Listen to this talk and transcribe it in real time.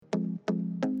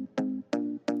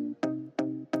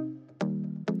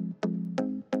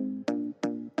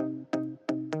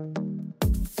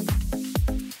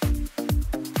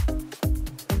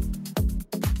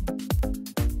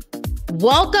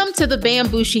Welcome to the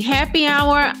Bambushi Happy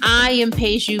Hour. I am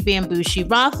Peju Bambushi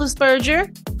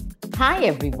Roethlisberger. Hi,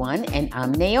 everyone, and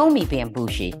I'm Naomi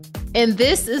Bambushi. And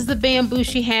this is the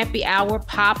Bambushi Happy Hour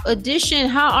Pop Edition.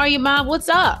 How are you, Mom? What's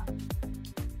up?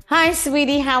 Hi,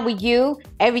 sweetie. How are you?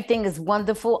 Everything is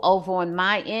wonderful over on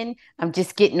my end. I'm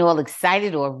just getting all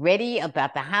excited already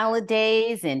about the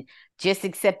holidays and just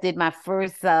accepted my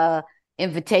first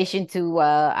invitation to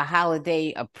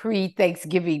a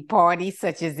pre-Thanksgiving party,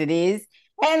 such as it is.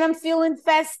 And I'm feeling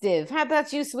festive. How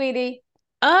about you, sweetie?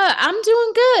 I'm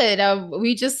doing good.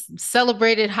 We just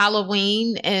celebrated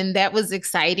Halloween, and that was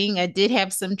exciting. I did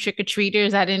have some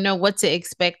trick-or-treaters. I didn't know what to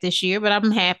expect this year, but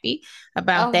I'm happy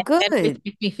about Oh, that. That good.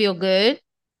 makes me feel good.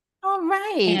 All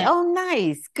right. And Oh,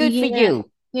 nice. Good for yeah,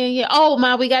 you. yeah. Oh,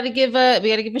 Ma, we gotta give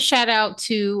a shout out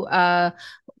to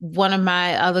one of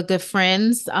my other good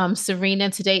friends. Serena.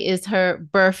 Today is her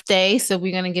birthday, so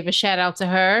we're gonna give a shout out to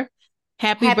her.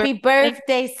 Happy Happy birthday.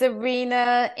 birthday,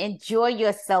 Serena. Enjoy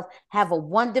yourself. Have a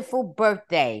wonderful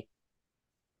birthday.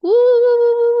 Woo!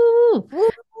 Woo, woo,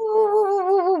 woo,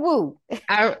 woo, woo, woo.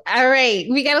 All right.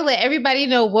 We got to let everybody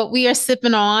know what we are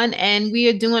sipping on. And we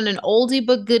are doing an oldie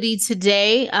but goodie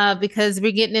today because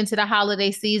we're getting into the holiday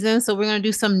season. So we're going to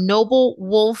do some Noble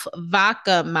Wolf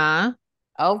vodka, Ma.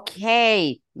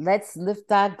 Okay, let's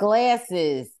lift our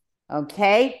glasses.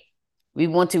 Okay, we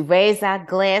want to raise our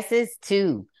glasses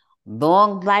to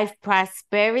long life,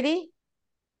 prosperity,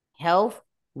 health,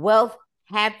 wealth,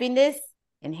 happiness,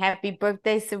 and happy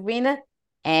birthday, Serena.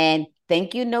 And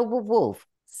thank you, Noble Wolf.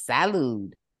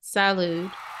 Salud.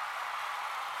 Salud.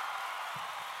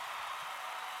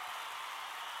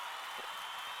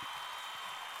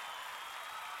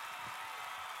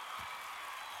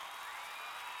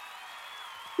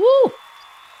 Woo.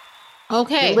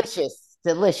 Okay. Delicious,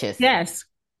 delicious. Yes.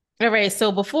 All right.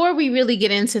 So before we really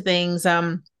get into things,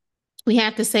 we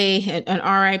have to say an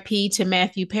RIP to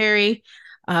Matthew Perry,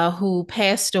 who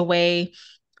passed away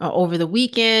over the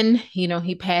weekend. You know,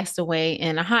 he passed away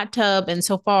in a hot tub. And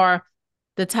so far,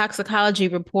 the toxicology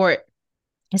report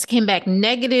has came back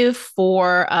negative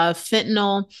for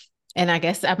fentanyl. And I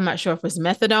guess I'm not sure if it's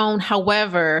methadone.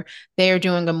 However, they are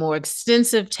doing a more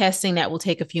extensive testing that will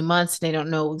take a few months. They don't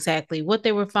know exactly what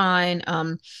they were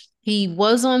finding. They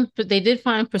did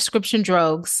find prescription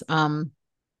drugs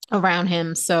around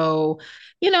him. So,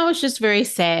 it's just very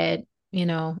sad,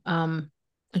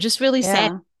 just really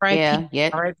sad. Yeah, R.I.P. yeah, yeah,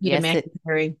 R.I.P. to Matthew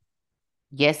Perry.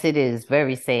 yes, it is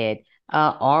very sad.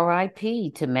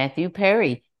 R.I.P. to Matthew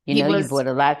Perry. He You was brought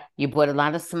a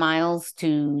lot of smiles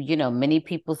to, many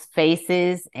people's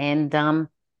faces and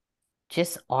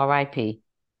just R.I.P.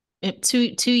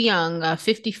 too young,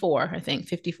 54, I think,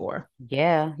 54.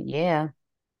 Yeah, yeah.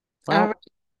 All right. Well,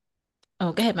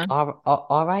 Oh, go ahead, man.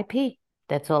 R.I.P.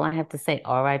 That's all I have to say.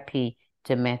 R.I.P.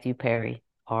 to Matthew Perry.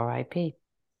 R.I.P.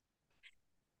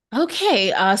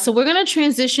 Okay, so we're going to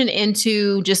transition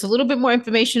into just a little bit more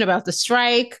information about the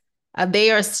strike.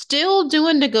 They are still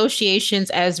doing negotiations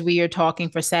as we are talking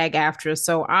for SAG-AFTRA.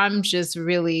 So I'm just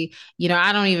really,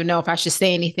 I don't even know if I should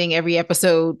say anything every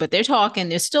episode, but they're talking.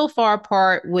 They're still far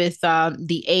apart with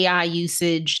the AI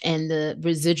usage and the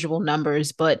residual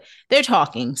numbers, but they're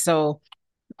talking. So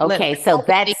Okay,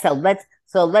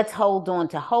 let's hold on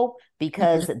to hope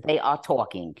because Mhm. they are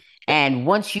talking. And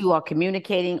once you are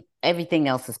communicating, everything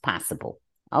else is possible.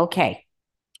 Okay.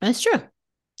 That's true.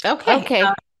 Okay. Okay.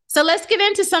 So let's get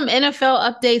into some NFL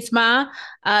updates, Ma.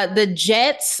 The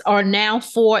Jets are now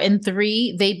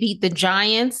 4-3. They beat the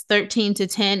Giants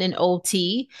 13-10 in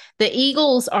OT. The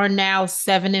Eagles are now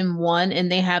 7-1,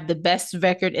 and they have the best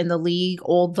record in the league,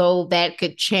 although that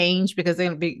could change because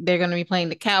they're gonna be playing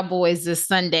the Cowboys this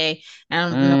Sunday.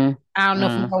 Mm, I don't know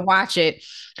if I'm mm, gonna watch it.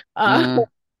 Uh, mm.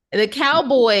 the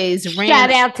Cowboys ran.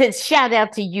 Shout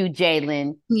out to you,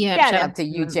 Jalen. Yeah, Shout shout out out to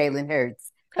you, to Jalen Hurts.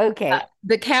 Okay.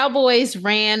 the Cowboys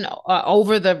ran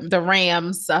over the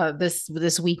Rams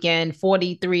this weekend,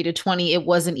 43-20. It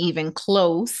wasn't even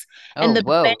close. Oh, And the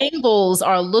whoa. Bengals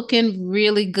are looking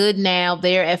really good now.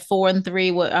 They're at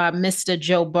 4-3 with Mr.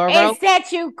 Joe Burrow. Is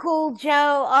that you, cool Joe?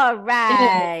 All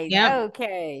right. Yep.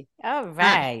 Okay. All Uh,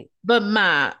 right. but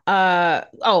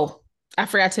I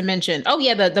forgot to mention. Oh,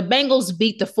 yeah, the Bengals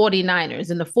beat the 49ers.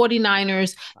 And the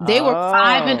 49ers, they were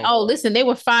 5 and Oh. listen, they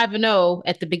were 5-0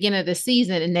 at the beginning of the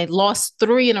season, and they lost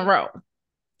three in a row.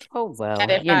 Oh, Got well,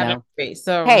 at 5-3.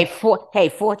 So hey,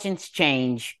 fortunes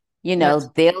change. that's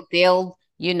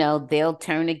They'll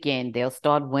turn again. They'll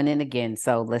start winning again.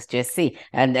 So let's just see.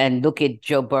 And look at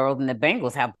Joe Burrow and the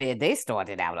Bengals, how bad they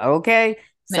started out. Okay.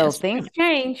 So that's things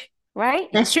change. right?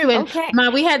 That's true. And Okay.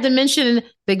 we had to mention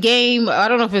the game. I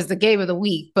don't know if it's the game of the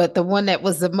week, but the one that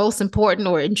was the most important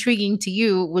or intriguing to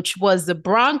you, which was the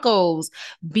Broncos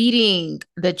beating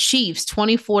the Chiefs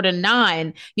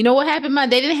 24-9. You know what happened, man?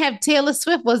 They didn't have Taylor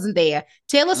Swift wasn't there.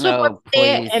 Taylor Swift wasn't Oh,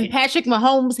 there, please. and Patrick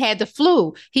Mahomes had the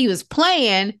flu. He was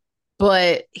playing,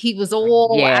 but he was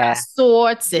all out of Yeah.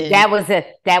 sorts and That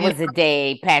you was a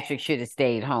day Patrick should have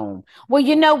stayed home. Well,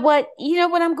 you know what? You know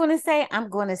what I'm going to say? I'm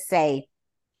going to say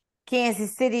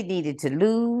Kansas City needed to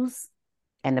lose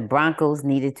and the Broncos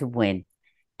needed to win.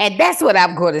 And that's what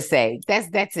I'm going to say.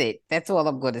 That's it. That's all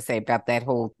I'm going to say about that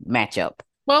whole matchup.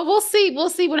 well, we'll see. We'll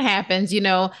see what happens.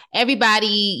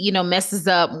 Everybody, messes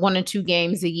up 1 or 2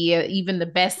 games a year, even the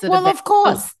best of the Well, best. of So,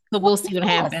 course. so Well, we'll see of what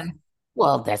course. happens.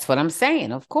 Well, that's what I'm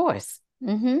saying. Of course.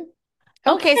 Mm-hmm.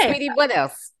 Okay, Okay. sweetie, what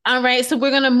else? All right. So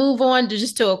we're gonna move on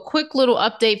to a quick little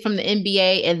update from the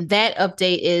NBA. And that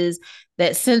update is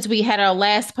that since we had our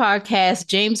last podcast,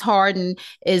 James Harden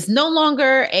is no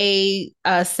longer a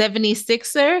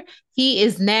 76er. He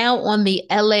is now on the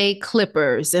LA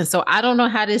Clippers. And so I don't know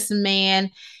how this man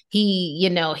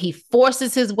he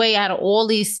forces his way out of all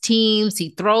these teams. He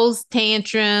throws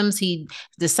tantrums. He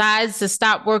decides to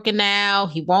stop working out.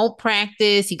 He won't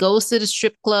practice. He goes to the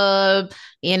strip club,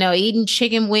 eating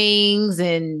chicken wings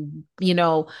and,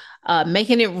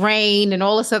 making it rain and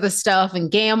all this other stuff and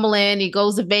gambling. He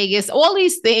goes to Vegas, all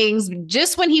these things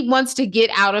just when he wants to get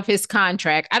out of his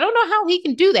contract. I don't know how he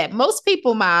can do that. Most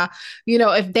people,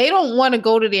 if they don't want to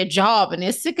go to their job and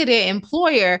they're sick of their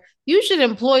employer, usually the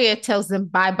employer tells them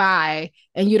bye-bye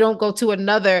and you don't go to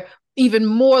another even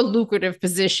more lucrative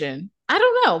position. I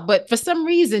don't know, but for some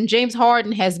reason, James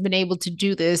Harden has been able to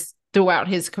do this throughout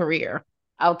his career.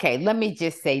 Okay, let me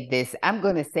just say this. I'm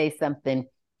going to say something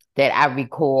that I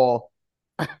recall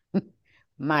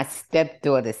my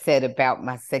stepdaughter said about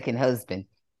my second husband.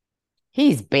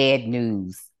 He's bad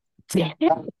news.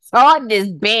 Harden is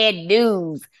bad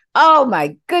news. Oh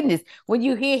my goodness. When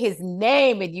you hear his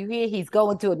name and you hear he's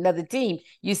going to another team,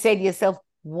 you say to yourself,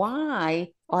 why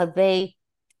are they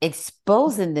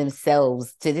exposing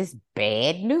themselves to this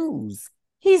bad news?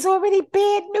 He's already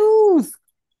bad news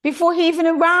before he even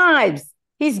arrives.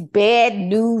 He's bad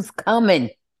news coming.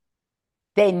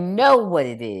 They know what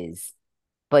it is.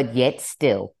 But yet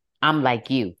still, I'm like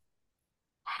you.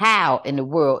 How in the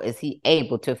world is he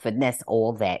able to finesse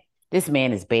all that? This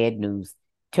man is bad news.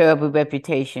 Terrible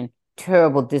reputation,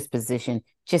 terrible disposition,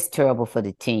 just terrible for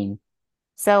the team.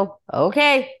 So,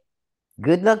 okay.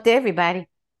 Good luck to everybody.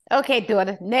 Okay,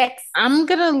 daughter, next. I'm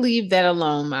gonna leave that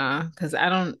alone, Ma, because I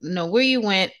don't know where you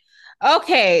went.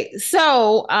 Okay,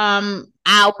 so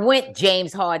I went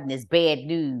James Harden is bad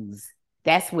news.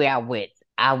 That's where I went.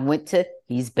 I went to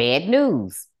he's bad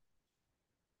news.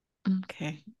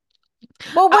 okay.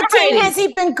 Well, what team Alrighty. has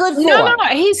he been good for? No,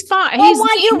 he's fine. Well,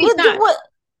 why you He's not. what?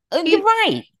 You're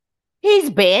right. He's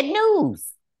bad news.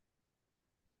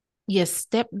 Your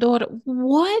stepdaughter.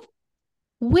 What?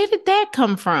 Where did that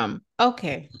come from?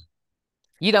 Okay.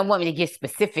 You don't want me to get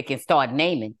specific and start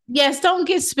naming. Yes, don't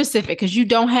get specific because you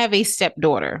don't have a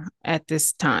stepdaughter at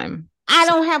this time. I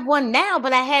don't have one now,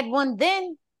 but I had one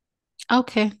then.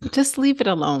 Okay, just leave it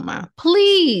alone, Ma.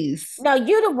 Please. No,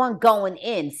 you're the one going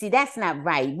in. See, that's not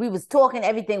right. We was talking,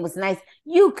 everything was nice.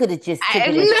 You could have just took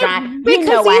it in stride. You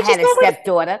know I had a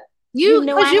stepdaughter. You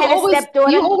knew I had a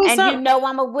stepdaughter, and you know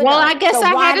I'm a widow. Well, I guess so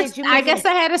I guess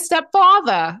I had a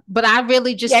stepfather, but I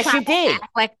really just yes, tried you did. to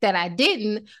act like that I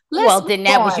didn't. Well, then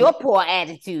that was your poor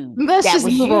attitude. Let's just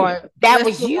move on. That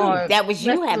was you. That was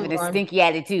you having a stinky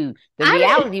attitude. The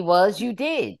reality was you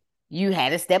did. You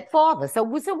had a stepfather. So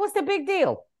what's the big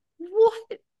deal?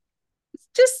 What?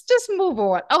 Just move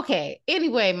on. Okay.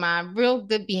 Anyway, my real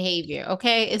good behavior.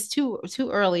 Okay, it's too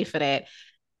early for that.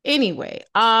 Anyway,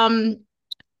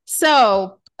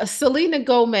 so Selena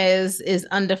Gomez is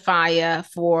under fire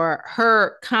for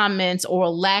her comments or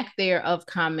lack thereof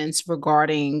comments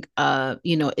regarding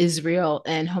Israel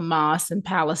and Hamas and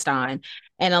Palestine.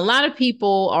 And a lot of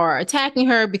people are attacking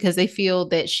her because they feel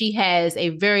that she has a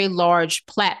very large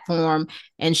platform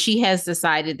and she has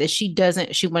decided that she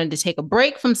wanted to take a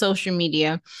break from social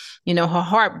media. Her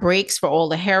heart breaks for all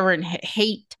the horror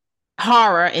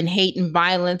and hate and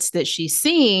violence that she's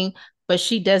seeing, but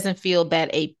she doesn't feel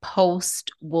that a post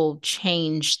will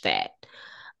change that.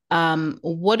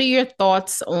 What are your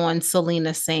thoughts on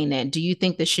Selena saying that? Do you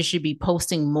think that she should be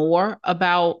posting more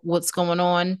about what's going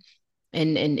on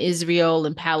in Israel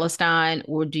and Palestine?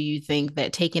 Or do you think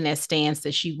that taking that stance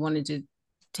that she wanted to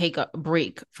take a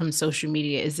break from social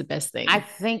media is the best thing? I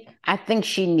think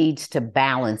she needs to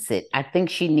balance it. I think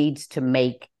she needs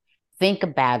to think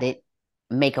about it,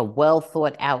 make a well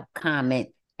thought out comment,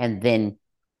 and then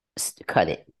cut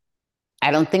it.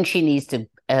 I don't think she needs to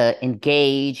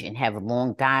engage and have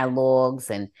long dialogues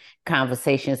and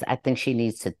conversations. I think she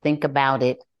needs to think about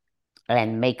it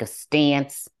and make a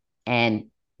stance and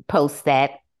post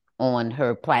that on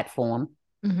her platform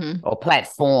Mm-hmm. or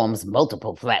platforms,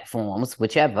 multiple platforms,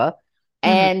 whichever,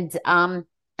 Mm-hmm.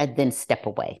 and then step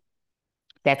away.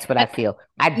 That's what I feel.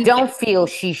 I Yeah. don't feel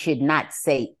she should not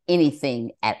say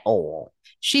anything at all.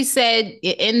 She said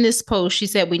in this post, she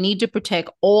said, we need to protect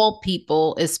all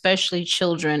people, especially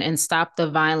children, and stop the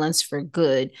violence for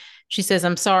good. She says,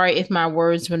 I'm sorry if my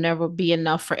words will never be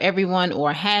enough for everyone,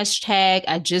 or hashtag,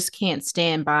 I just can't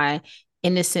stand by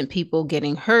innocent people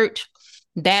getting hurt.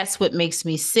 That's what makes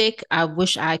me sick. I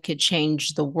wish I could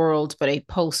change the world, but a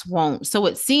post won't. So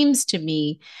it seems to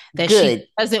me that she Good.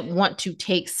 doesn't want to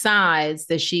take sides,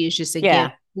 that she is just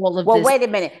against Yeah. all of Well, this wait a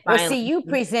minute. Well, see, violence. you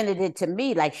presented it to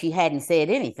me like she hadn't said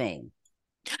anything.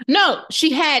 No,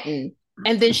 she hadn't.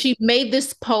 And then she made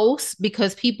this post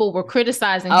because people were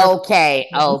criticizing her. Okay,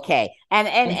 okay. And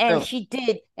And and so, she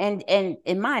did, and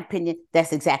in my opinion,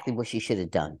 that's exactly what she should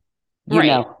have done.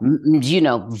 right,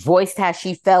 Voiced how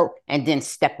she felt and then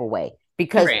step away.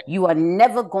 Because right, you are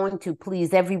never going to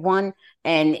please everyone.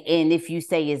 And if you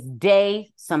say it's day,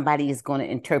 somebody is going to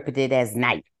interpret it as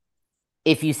night.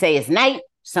 If you say it's night,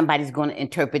 somebody's going to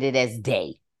interpret it as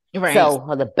day. right.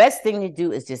 So the best thing to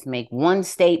do is just make one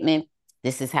statement.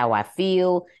 This is how I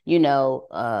feel,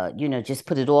 just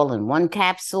put it all in one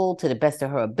capsule to the best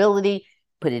of her ability,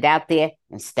 put it out there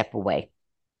and step away.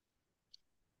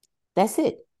 That's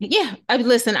it. Yeah,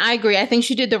 listen, I agree. I think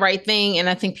she did the right thing, and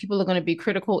I think people are going to be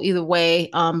critical either way.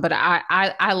 But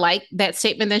I like that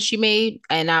statement that she made,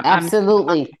 and I'm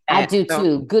Absolutely. I that. do So,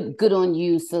 too. Good on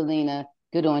you, Selena.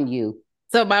 Good on you.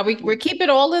 so we're keeping it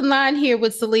all in line here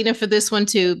with Selena for this one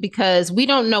too, because we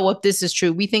don't know if this is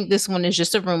true. We think this one is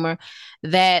just a rumor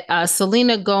that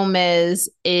Selena Gomez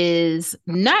is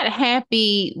not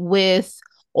happy with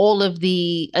all of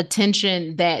the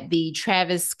attention that the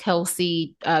Travis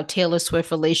Kelce Taylor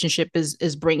Swift relationship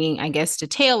is bringing, I guess, to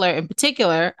Taylor in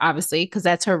particular, obviously, because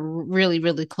that's her really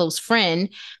really close friend,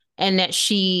 and that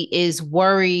she is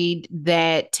worried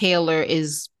that Taylor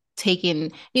is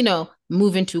taking,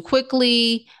 moving too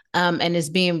quickly, and is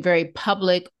being very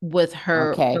public with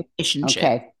her Okay. relationship.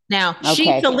 Okay. Now,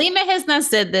 Okay. Selena has not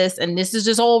said this, and this is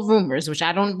just all rumors, which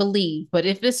I don't believe. But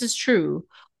if this is true,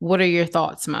 what are your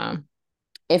thoughts, Mom?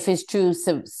 If it's true,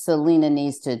 Selena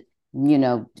needs to,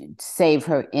 save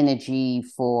her energy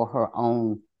for her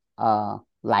own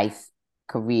life,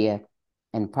 career,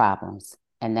 and problems.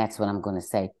 And that's what I'm going to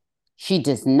say. She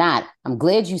does not. I'm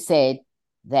glad you said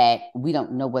that we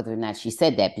don't know whether or not she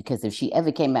said that, because if she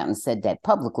ever came out and said that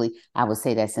publicly, I would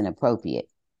say that's inappropriate.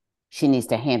 She needs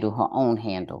to handle her own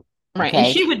handle. Right. And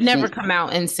she Okay. would never come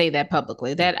out and say that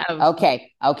publicly. That I've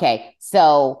Okay. Okay.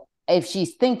 So if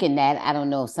she's thinking that, I don't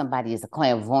know if somebody is a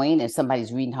clairvoyant, if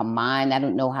somebody's reading her mind. I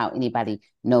don't know how anybody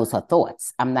knows her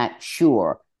thoughts. I'm not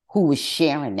sure who is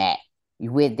sharing that,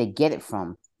 where'd they get it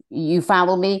from. You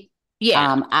follow me?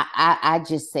 Yeah. I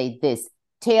just say this.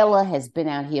 Taylor has been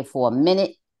out here for a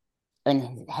minute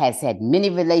and has had many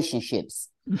relationships.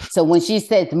 So when she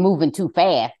says moving too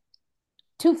fast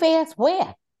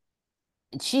where?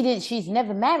 She's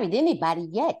never married anybody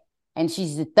yet. And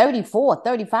she's 34,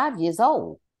 35 years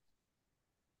old.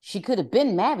 She could have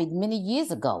been married many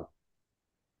years ago.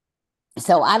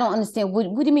 So I don't understand. What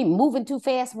do you mean moving too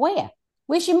fast? Where?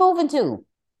 Where's she moving to?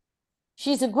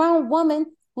 She's a grown woman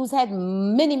who's had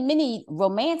many, many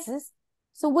romances.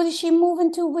 So what is she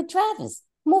moving to with Travis?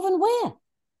 Moving where?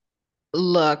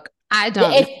 Look, I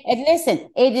don't know. If listen,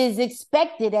 it is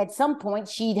expected at some point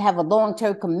she'd have a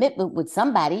long-term commitment with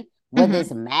somebody, whether Mhm.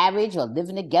 it's a marriage or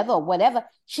living together or whatever.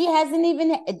 She hasn't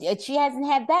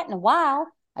had that in a while.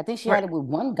 I think she Right. had it with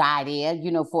one guy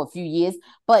there, for a few years,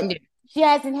 but Yeah. she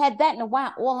hasn't had that in a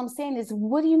while. All I'm saying is,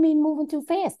 what do you mean moving too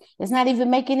fast? It's not even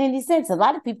making any sense. A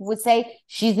lot of people would say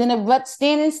she's in a rut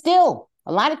standing still.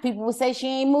 A lot of people would say she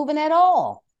ain't moving at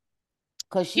all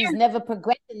because she's Yeah. never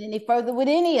progressing any further with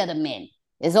any of the men.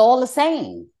 It's all the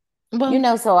same.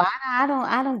 Well, So I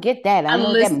don't get that. I I don't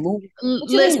know that listen. moving. What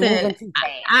you mean Listen, moving too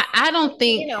fast? I don't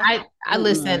think I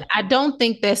listen. Mm-mm. I don't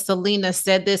think that Selena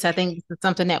said this. I think this is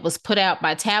something that was put out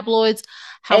by tabloids. It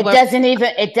However, doesn't even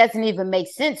it doesn't even make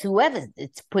sense. Whoever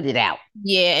it's put it out.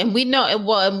 yeah, and we know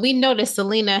that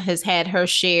Selena has had her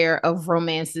share of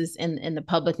romances in the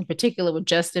public, in particular with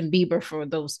Justin Bieber for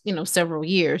those, several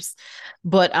years.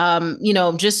 But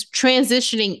just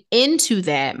transitioning into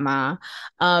that,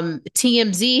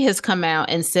 TMZ has come out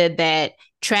and said that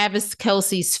Travis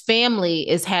Kelce's family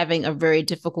is having a very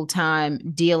difficult time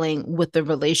dealing with the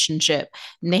relationship.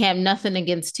 And they have nothing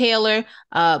against Taylor,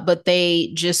 but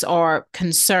they just are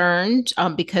concerned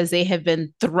because they have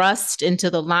been thrust into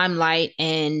the limelight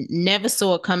and never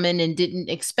saw it coming and didn't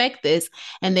expect this.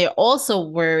 And they're also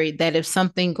worried that if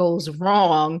something goes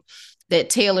wrong, that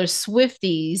Taylor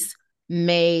Swifties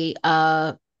may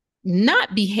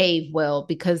not behave well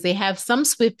because they have some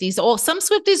Swifties, or some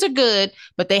Swifties are good,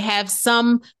 but they have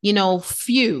some,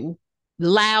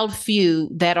 loud few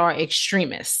that are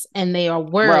extremists, and they are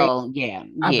worried Well, yeah,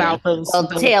 yeah. about those. Well,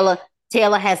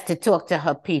 Taylor has to talk to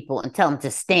her people and tell them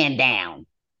to stand down.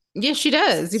 Yeah, she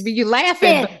does. You're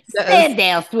laughing, but she does. Stand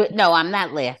down. No, I'm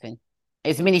not laughing.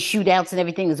 As many shootouts and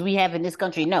everything as we have in this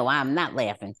country, no, I'm not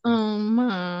laughing.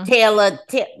 Ma. What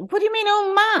do you mean,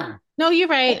 oh my? No, you're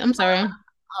right. Oh I'm sorry.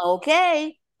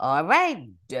 okay. All right.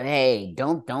 Hey,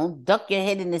 don't duck your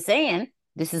head in the sand.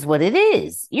 This is what it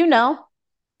is,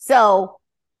 So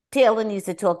Taylor needs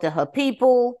to talk to her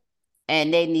people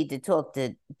and they need to talk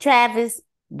to Travis,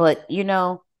 but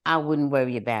I wouldn't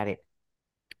worry about it.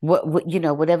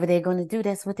 Whatever they're going to do,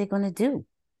 that's what they're going to do.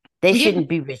 They Yeah,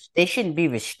 shouldn't be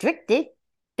restricted.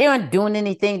 They aren't doing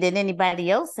anything that anybody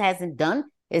else hasn't done.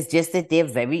 It's just that they're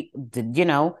very,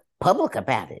 public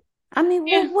about it. I mean,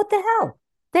 yeah, what the hell?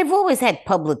 They've always had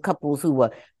public couples who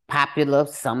were popular,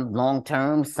 some long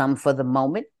term, some for the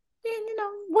moment, and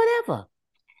whatever.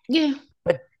 yeah.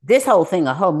 But this whole thing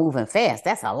of her moving fast,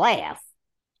 that's a laugh,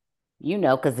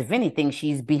 because if anything,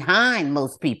 she's behind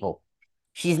most people.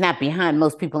 She's not behind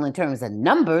most people in terms of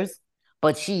numbers,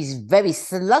 but she's very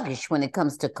sluggish when it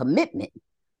comes to commitment.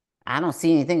 I don't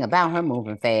see anything about her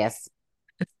moving fast.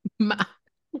 Ma.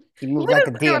 She moves What like is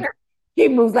a going damn she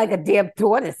moves like a damn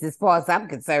tortoise as far as I'm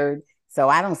concerned. So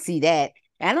I don't see that.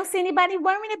 I don't see anybody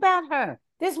worrying about her.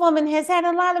 This woman has had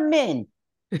a lot of men.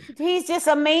 He's just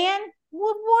a man.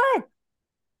 What?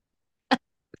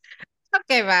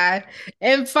 Okay, bye.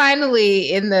 And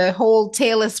finally, in the whole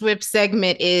Taylor Swift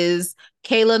segment is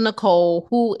Kayla Nicole,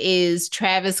 who is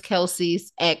Travis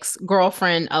Kelce's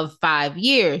ex-girlfriend of 5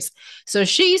 years. So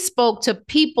she spoke to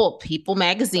People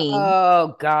magazine.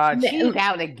 Oh God, she's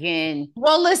out again.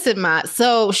 Well, listen, Ma.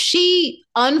 So she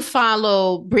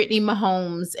unfollowed Brittany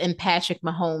Mahomes and Patrick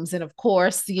Mahomes. And of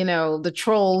course, the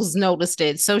trolls noticed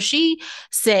it. So she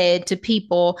said to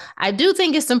People, I do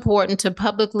think it's important to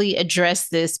publicly address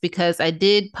this because I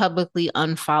did publicly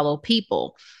unfollow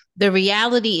people. The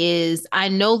reality is, I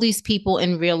know these people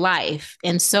in real life.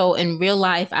 And so in real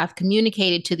life, I've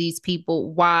communicated to these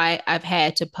people why I've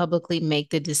had to publicly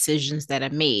make the decisions that I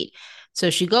made. So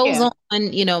she goes Yeah,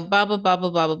 on, blah, blah, blah, blah,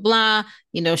 blah, blah,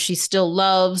 blah. She still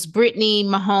loves Brittany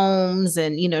Mahomes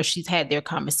and, she's had their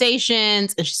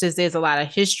conversations. And she says there's a lot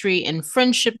of history and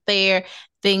friendship there.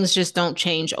 Things just don't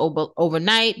change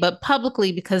overnight, but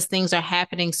publicly, because things are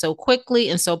happening so quickly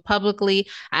and so publicly,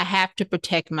 I have to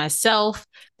protect myself.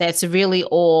 That's really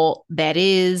all that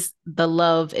is. The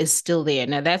love is still there.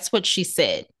 Now, that's what she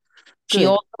said. She good.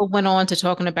 also went on to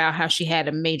talking about how she had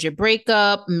a major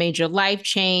breakup, major life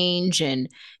change, and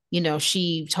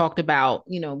she talked about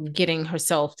getting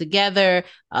herself together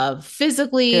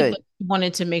physically, Good. but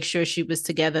wanted to make sure she was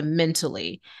together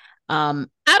mentally. I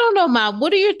don't know, Ma.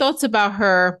 What are your thoughts about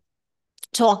her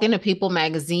talking to People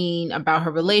magazine about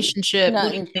her relationship? What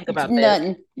do you Nothing. think about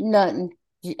this? Nothing.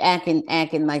 She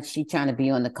acting like she trying to be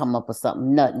on the come up or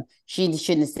something. Nothing. She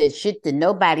shouldn't have said shit to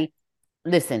nobody.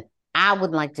 Listen, I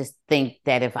would like to think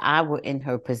that if I were in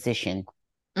her position,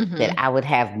 that Mm-hmm. I would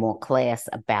have more class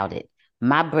about it.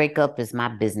 My breakup is my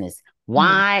business. Mm-hmm.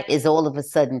 Why is all of a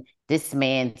sudden this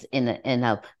man's in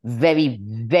a very,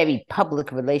 very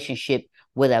public relationship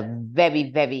with a very,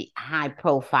 very high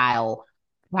profile,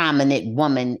 prominent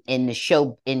woman in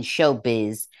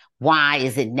showbiz? Why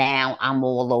is it now I'm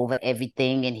all over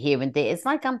everything and here and there? It's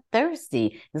like I'm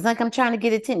thirsty. It's like I'm trying to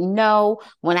get attention. No,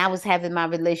 when I was having my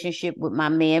relationship with my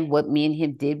man, what me and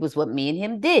him did was what me and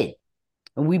him did.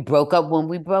 And we broke up when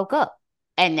we broke up.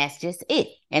 And that's just it.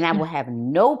 And I will have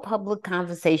no public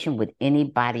conversation with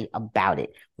anybody about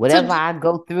it. So, Whatever I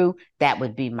go through, that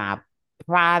would be my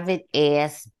private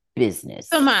ass business.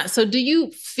 so do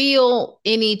you feel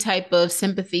any type of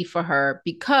sympathy for her?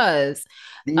 Because,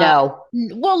 No,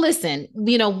 well, listen,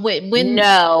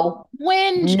 no,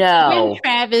 when no.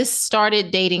 Travis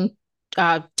started dating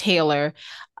Taylor,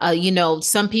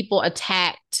 some people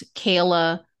attacked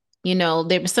Kayla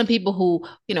There were some people who,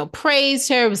 praised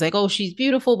her. It was like, oh, she's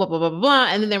beautiful, blah, blah, blah, blah.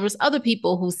 And then there was other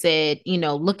people who said,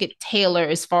 look at Taylor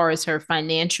as far as her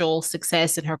financial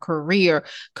success and her career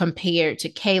compared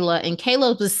to Kayla. And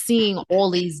Kayla was seeing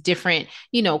all these different,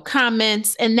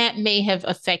 comments, and that may have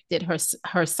affected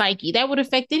her psyche. That would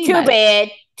affect Too anybody.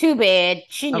 bad. Too bad.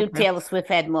 She knew Okay. Taylor Swift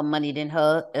had more money than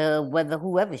her, whether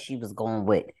whoever she was going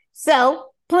with. So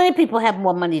plenty of people have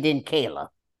more money than Kayla.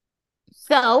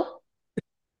 So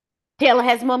Taylor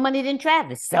has more money than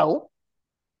Travis. So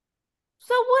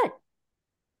what?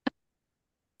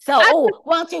 So, I,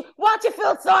 why don't you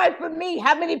feel sorry for me?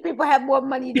 How many people have more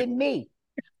money than me?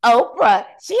 Oprah,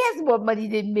 she has more money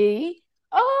than me.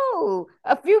 Oh,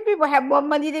 a few people have more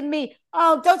money than me.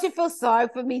 Oh, don't you feel sorry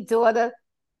for me, daughter?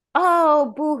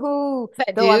 Oh, boo-hoo.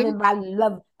 I do.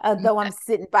 Though I'm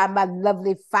sitting by my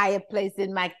lovely fireplace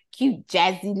in my cute,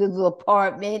 jazzy little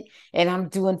apartment, and I'm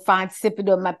doing fine, sipping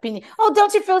on my pina. Oh,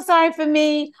 don't you feel sorry for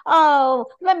me? Oh,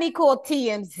 let me call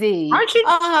TMZ. Aren't you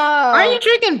Oh,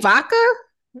 drinking vodka?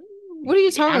 What are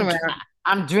you talking I'm about?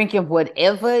 I'm drinking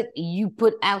whatever you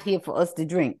put out here for us to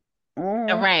drink. All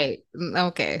Mhm. right.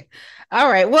 Okay. All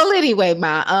right. Well, anyway,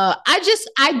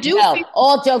 I do No, feel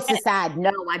all jokes that, aside,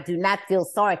 no, I do not feel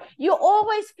sorry. You're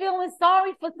always feeling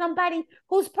sorry for somebody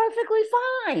who's perfectly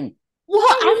fine. well,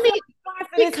 Why are you I mean, feeling sorry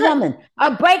for this because woman?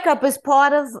 A breakup is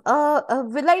part of a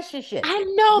relationship. I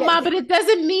know, Yes. Ma, but it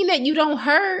doesn't mean that you don't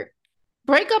hurt.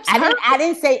 Breakups I hurt. didn't I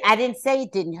didn't say I didn't say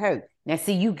it didn't hurt. Now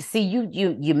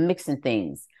you're mixing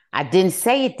things. I didn't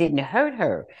say it didn't hurt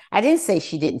her. I didn't say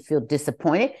she didn't feel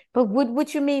disappointed. But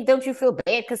what you mean? Don't you feel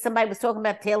bad because somebody was talking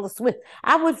about Taylor Swift?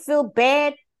 I would feel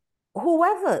bad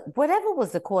whatever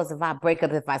was the cause of our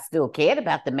breakup if I still cared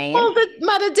about the man. Well,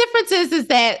 the difference is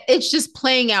that it's just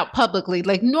playing out publicly.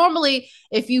 Like normally,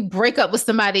 if you break up with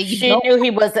somebody, you don't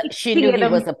She see knew he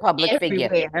was them a public figure.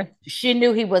 everywhere. She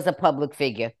knew he was a public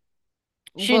figure.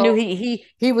 She knew Well,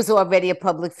 he was already a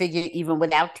public figure even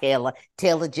without Taylor.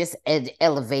 Taylor just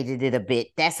elevated it a bit.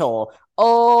 That's all.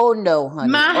 Oh no,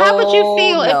 honey. Ma, how would you Oh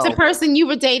feel if the no. person you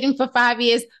were dating for 5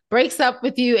 years breaks up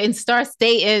with you and starts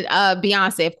dating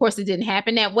Beyonce? Of course, it didn't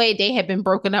happen that way. They had been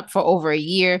broken up for over a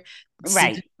year, so just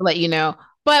Right. to let you know.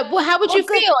 But how would you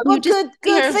feel if you Well, just see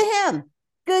good her? for him.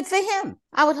 Good for him.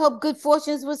 I would hope good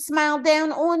fortunes would smile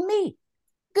down on me.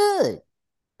 Good.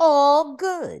 All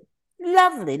good.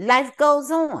 Lovely. Life goes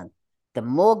on. The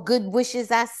more good wishes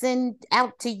I send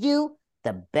out to you,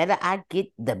 the better I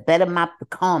get, the better my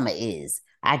karma is.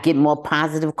 I get more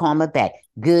positive karma back.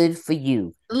 Good for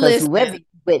you. Because whoever Listen,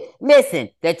 you with, listen,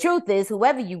 the truth is,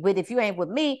 whoever you with, if you ain't with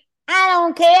me, I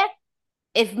don't care.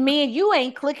 If me and you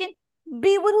ain't clicking,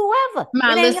 be with whoever.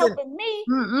 Ma, It ain't listen, helping me.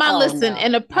 Ma, Oh, listen. no, no, no.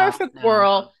 In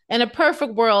a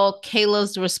perfect world,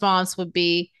 Kayla's response would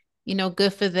be,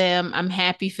 good for them. I'm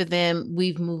happy for them.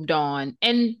 We've moved on,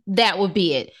 and that would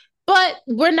be it. But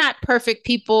we're not perfect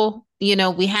people.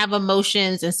 We have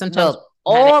emotions, and sometimes Look,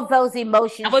 we gotta. all those That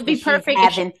emotions would that be she's perfect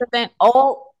if she having, wasn't.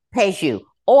 all pays you.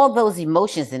 All those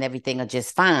emotions and everything are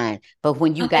just fine. But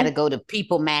when you got to go to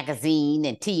People Magazine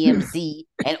and TMZ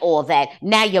and all that,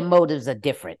 now your motives are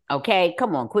different. Okay.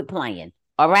 Come on, quit playing.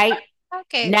 All right.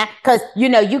 Okay. Now, because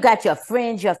you got your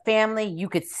friends, your family, you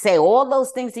could say all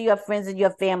those things to your friends and your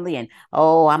family, and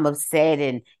oh, I'm upset,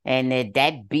 and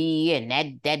that bee and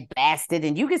that bastard,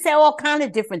 and you can say all kind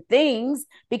of different things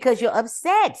because you're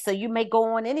upset. So you may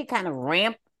go on any kind of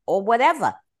ramp or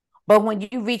whatever. But when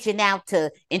you reaching out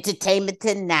to Entertainment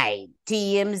Tonight,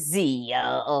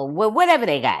 TMZ, or whatever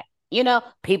they got,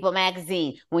 People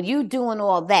Magazine, when you doing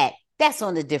all that, that's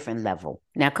on a different level.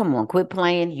 Now, come on, quit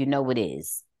playing. You know it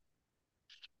is.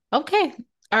 Okay.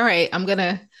 All right. I'm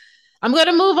gonna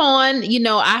move on.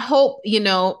 I hope,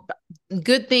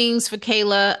 good things for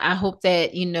Kayla. I hope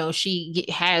that,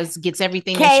 gets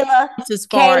everything that she Kayla, wants as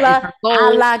far as Kayla, her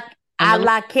goals and I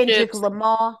like Kendrick relationships.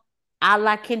 Lamar. I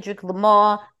like Kendrick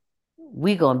Lamar.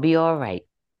 We gonna be all right.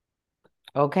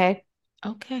 Okay.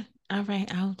 Okay. All right.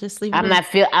 I'll just leave it in.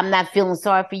 I'm not feeling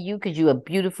sorry for you because you're a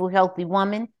beautiful, healthy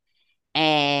woman,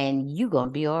 and you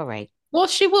gonna be all right. Well,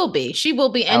 she will be. She will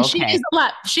be. And Okay.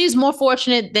 she's more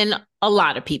fortunate than a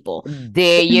lot of people,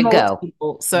 There than you most go.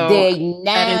 people. So There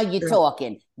that now is you're true.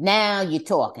 talking. Now you're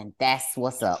talking. That's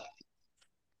what's up.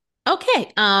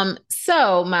 Okay.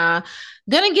 So my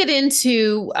gonna get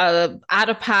into out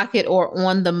of pocket or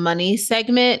on the money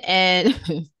segment. And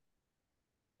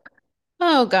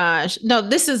oh gosh. No,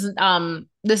 this is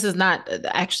not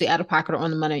actually out of pocket or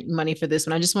on the money for this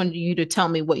one. I just wanted you to tell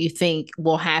me what you think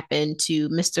will happen to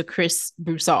Mr. Chris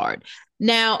Broussard.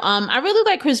 Now, I really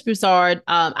like Chris Broussard.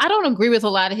 I don't agree with a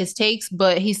lot of his takes,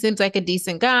 but he seems like a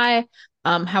decent guy.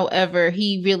 However,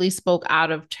 he really spoke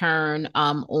out of turn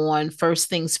on First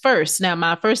Things First. Now,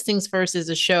 my First Things First is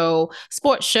a show,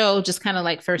 sports show, just kind of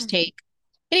like First Take.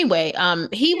 Anyway,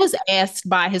 he Yeah. was asked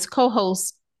by his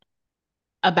co-host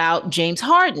about James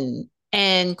Harden,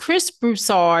 and Chris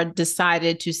Broussard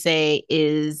decided to say,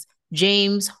 "Is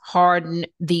James Harden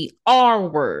the R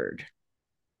word?"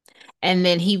 And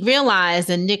then he realized,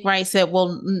 and Nick Wright said,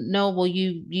 "Well, no, well,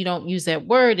 you don't use that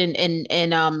word."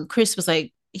 And Chris was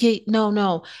like, "Yeah, no,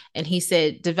 no." And he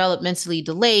said, "Developmentally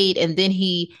delayed." And then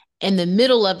he, in the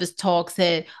middle of his talk,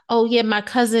 said, "Oh yeah, my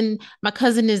cousin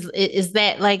is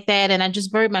that like that, and I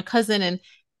just buried my cousin." And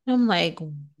I'm like,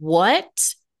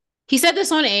 "What?" He said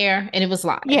this on air, and it was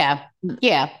live. Yeah.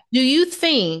 Yeah. Do you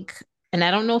think? And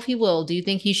I don't know if he will. Do you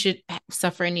think he should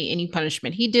suffer any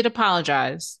punishment? He did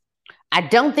apologize. I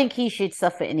don't think he should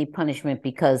suffer any punishment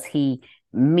because he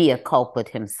mea culpa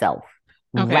himself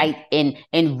Okay. right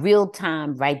in real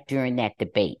time, right during that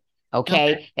debate.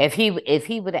 Okay. Okay. If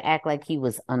he were to act like he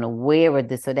was unaware of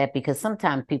this or that, because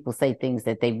sometimes people say things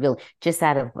that they really just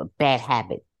out of a bad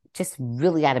habit, just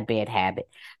really out of bad habit.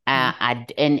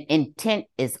 And intent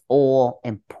is all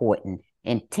important.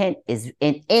 Intent is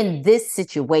in this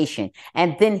situation.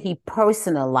 And then he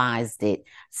personalized it.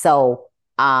 So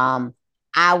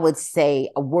I would say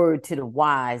a word to the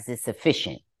wise is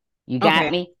sufficient. You got Okay.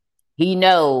 me? He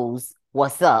knows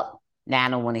what's up. Now I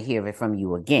don't want to hear it from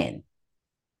you again.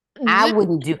 This, I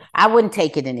wouldn't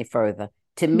take it any further.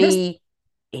 To this me,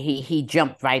 he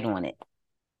jumped right on it.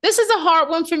 this is a hard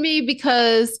one for me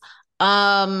because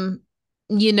um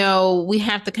we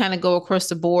have to kind of go across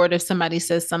the board if somebody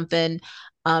says something.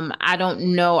 I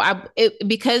don't know.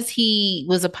 Because he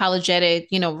was apologetic,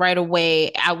 right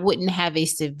away, I wouldn't have a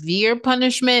severe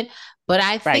punishment, but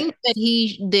I Right. think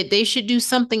that they should do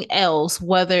something else,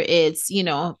 whether it's,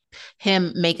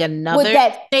 him make Would another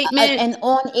that statement an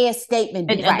on-air statement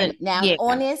be and then right? Now, an yeah,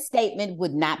 on-air statement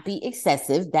would not be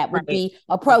excessive. That would right. be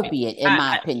Right. appropriate, in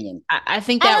my opinion. I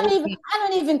think that would be I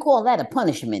don't even call that a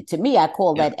punishment. To me, I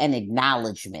call yeah. that an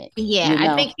acknowledgement. Yeah, You I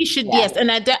know? think you should. Yeah. Yes,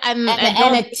 and I And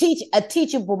don't. a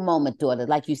teachable moment, daughter,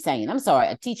 like you're saying. I'm sorry,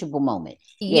 a teachable moment.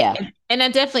 Yeah, Yeah. and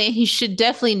he should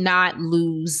definitely not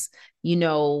lose,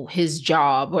 his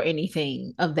job or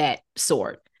anything of that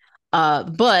sort.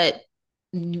 But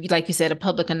like you said, a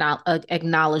public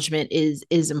acknowledgement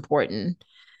is important.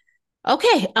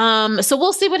 Okay, so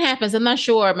we'll see what happens. I'm not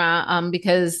sure,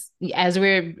 because as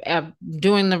we're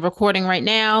doing the recording right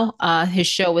now, his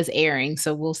show is airing,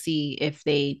 so we'll see if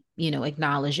they,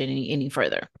 acknowledge it any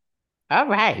further. All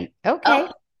right. Oh, Okay.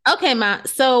 okay, Ma.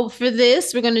 So for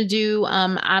this, we're gonna do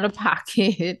out of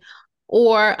pocket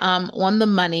or on the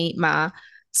money, Ma.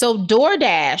 So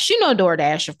DoorDash,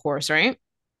 DoorDash, of course, right?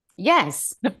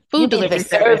 Yes. The You food mean the delivery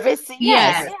service. service? Yes.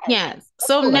 Yes, Yes. yes. Of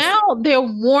So course. now they're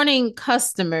warning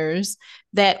customers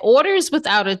that orders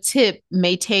without a tip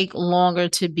may take longer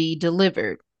to be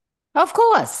delivered. Of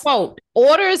course. Quote,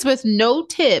 orders with no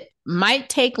tip might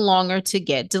take longer to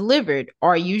get delivered.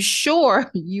 Are you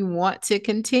sure you want to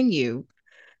continue?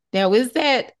 Now, is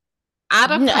that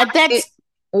out of pocket That's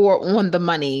or on the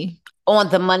money? on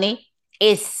the money.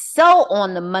 It's so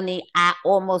on the money. I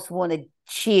almost want to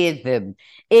cheer them.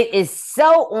 It is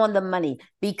so on the money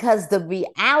because the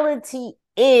reality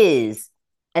is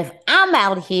if I'm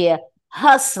out here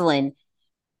hustling,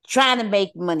 trying to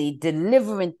make money,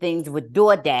 delivering things with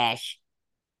DoorDash,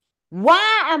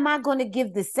 why am I going to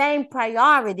give the same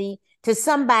priority to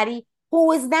somebody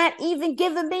who is not even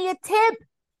giving me a tip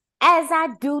as I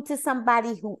do to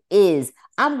somebody who is?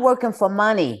 I'm working for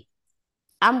money.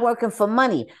 I'm working for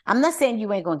money. I'm not saying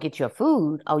you ain't going to get your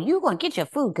food. Oh, you're going to get your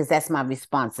food because that's my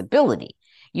responsibility.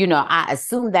 I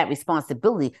assume that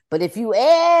responsibility. But if you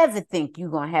ever think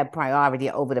you're going to have priority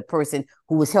over the person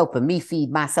who is helping me feed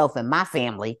myself and my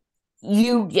family,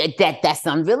 that's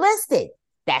unrealistic.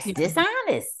 That's Yeah.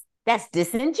 dishonest. That's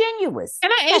disingenuous.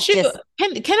 Can I That's ask you just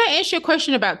can I ask you a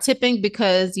question about tipping?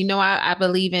 Because I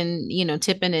believe in,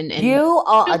 tipping and you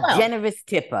are do a well. generous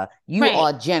tipper. You Right. are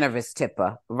a generous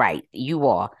tipper. Right. You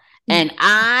are. Yeah. And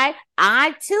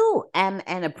I too am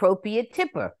an appropriate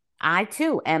tipper. I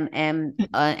too am an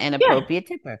Yeah. appropriate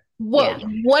tipper. What Yeah.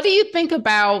 what do you think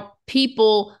about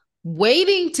people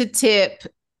waiting to tip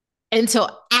until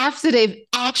after they've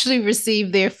actually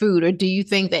received their food, or do you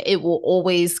think that it will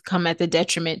always come at the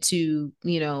detriment to,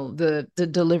 the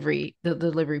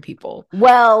delivery people?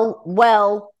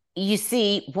 Well, you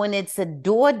see, when it's a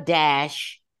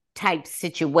DoorDash type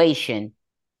situation,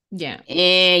 Yeah.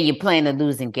 you're playing a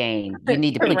losing game. You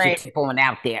need to put your Right. tip on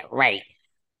out there, right?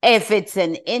 If it's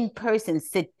an in-person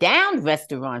sit-down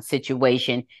restaurant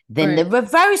situation, then the Right.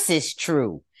 reverse is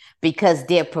true. because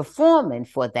they're performing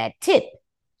for that tip.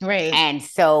 Right. And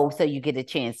so you get a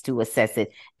chance to assess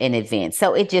it in advance.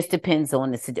 So it just depends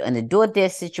on the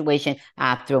DoorDash situation.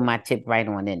 I'll throw my tip right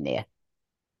on in there.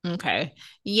 Okay.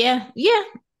 Yeah. Yeah.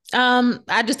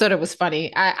 I just thought it was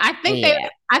funny. Yeah.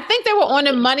 I think they were on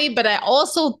the money, but I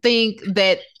also think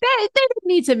that they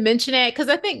need to mention that because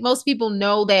I think most people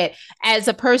know that as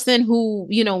a person who,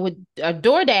 with a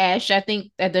DoorDash, I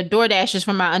think that the DoorDashers,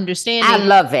 from my I understanding,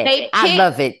 love it. they I pick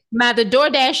love it. the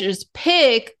DoorDashers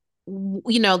pick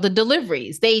the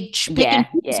deliveries. They pick and Yeah.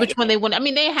 choose Yeah. which one they want. I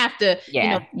mean, they have to,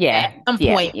 Yeah. at Yeah. some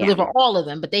Yeah. point Yeah. deliver all of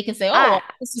them, but they can say, "Oh, I well,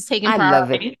 this is taking I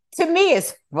love it. priority." To me,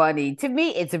 it's funny. To me,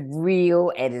 it's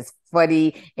real and it's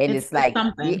funny. And It's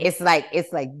something. it's like,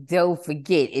 don't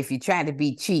forget, if you're trying to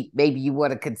be cheap, maybe you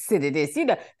want to consider this. To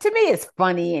me, it's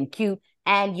funny and cute.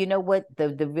 And you know what?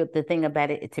 The thing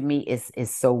about it to me is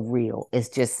so real. It's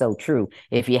just so true.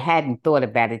 If you hadn't thought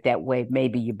about it that way,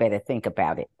 maybe you better think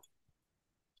about it.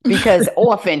 Because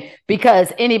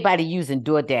anybody using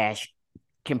DoorDash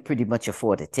can pretty much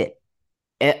afford a tip.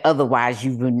 Otherwise,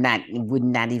 you would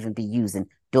not even be using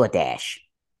DoorDash.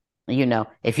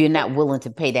 If you're not willing to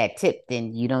pay that tip,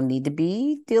 then you don't need to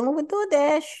be dealing with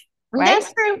DoorDash, right?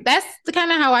 That's true. That's the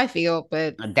kind of how I feel,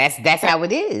 but That's how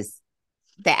it is.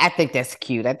 I think that's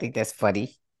cute. I think that's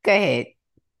funny. Go ahead.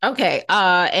 okay.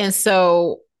 And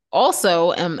so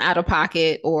also out of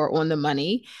pocket or on the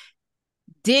money,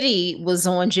 Diddy was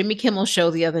on Jimmy Kimmel's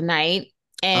show the other night.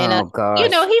 And Oh he gosh.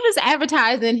 was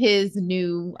advertising his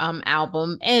new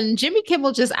album, and Jimmy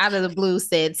Kimmel just out of the blue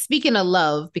said, "Speaking of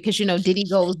love, because Diddy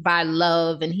goes by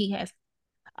Love, and he has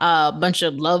a bunch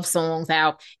of love songs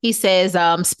out." He says,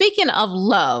 "Speaking of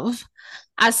love,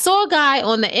 I saw a guy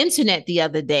on the internet the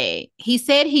other day. He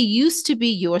said he used to be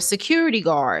your security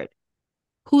guard,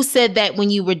 who said that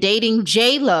when you were dating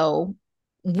J-Lo,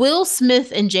 Will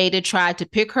Smith and Jada tried to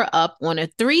pick her up on a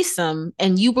threesome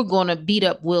and you were going to beat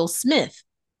up Will Smith.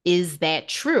 Is that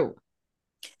true?"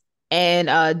 And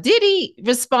Diddy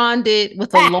responded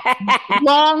with a long,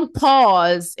 long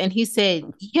pause, and he said,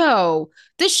 "Yo,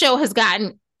 this show has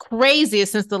gotten crazier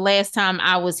since the last time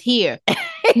I was here."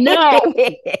 No.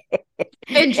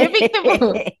 And Jimmy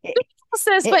Kimmel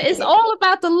says, "But it's all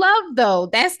about the love, though.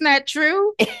 That's not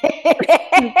true." And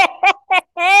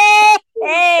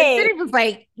Diddy was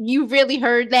like, "You really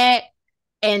heard that?"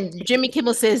 And Jimmy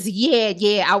Kimmel says, "Yeah,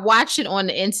 yeah, I watched it on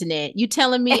the internet. You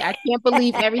telling me I can't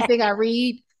believe everything I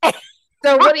read?"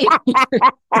 So what do you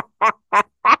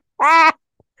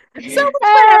So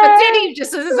whatever. Diddy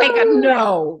just is like a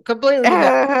no, completely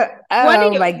no.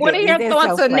 Oh my What are goodness, your that's so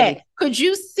thoughts on that? funny. Could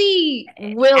you see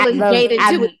Will and Jada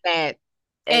doing that?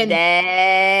 And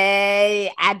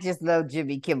I just love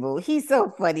Jimmy Kimmel. He's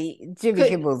so funny. Jimmy could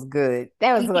Kimmel's good.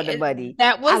 That was on the money. I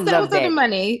that love was on the that.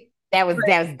 money. That was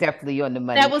definitely on the That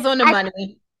money. was on the I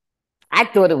money. I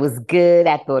thought it was good.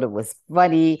 I thought it was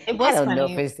funny. It was funny.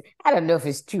 I don't know if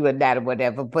it's true or not or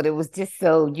whatever, but it was just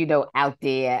so, out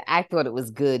there. I thought it was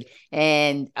good.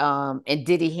 And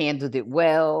Diddy handled it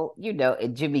well,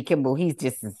 and Jimmy Kimmel, he's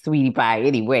just a sweetie pie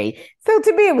anyway. So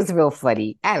to me it was real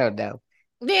funny. I don't know.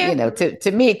 Yeah.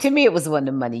 To me it was on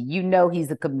the money. He's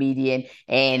a comedian,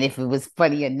 and if it was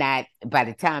funny or not, by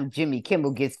the time Jimmy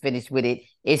Kimmel gets finished with it,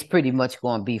 it's pretty much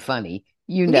going to be funny.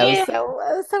 Yeah.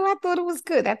 So I thought it was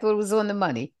good. I thought it was on the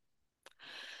money.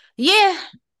 Yeah.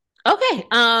 Okay.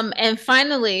 And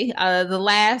finally, the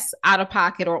last out of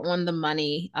pocket or on the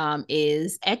money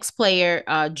is ex-player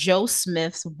Joe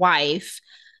Smith's wife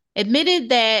admitted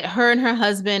that her and her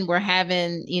husband were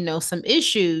having, some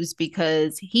issues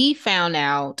because he found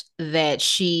out that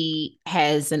she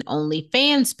has an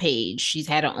OnlyFans page. She's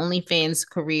had an OnlyFans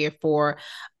career for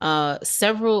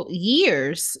several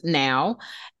years now.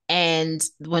 And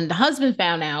when the husband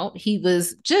found out, he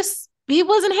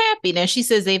wasn't happy. Now she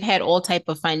says they've had all type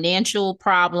of financial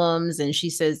problems, and she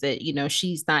says that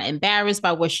she's not embarrassed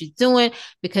by what she's doing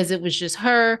because it was just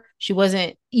her. She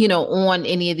wasn't on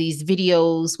any of these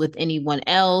videos with anyone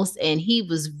else, and he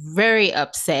was very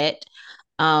upset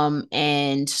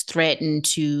and threatened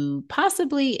to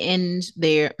possibly end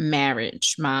their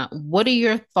marriage. What are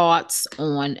your thoughts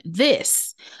on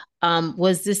this?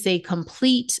 Was this a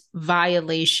complete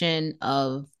violation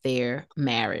of their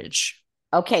marriage?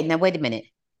 Okay, now wait a minute.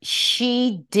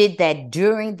 She did that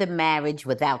during the marriage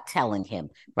without telling him,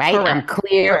 right? I'm Correct.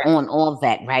 clear Correct. on all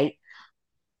that, right?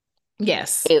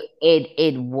 Yes.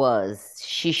 It was.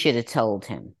 She should have told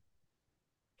him.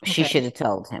 She Okay. should have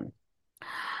told him.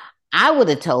 I would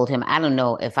have told him. I don't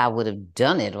know if I would have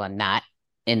done it or not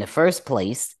in the first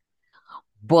place,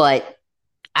 but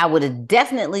I would have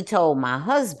definitely told my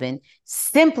husband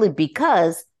simply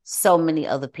because so many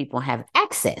other people have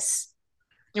access.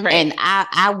 Right. And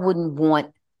I wouldn't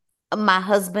want my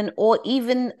husband or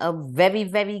even a very,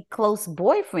 very close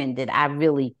boyfriend that I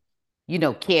really,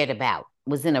 cared about,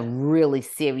 was in a really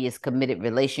serious, committed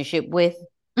relationship with.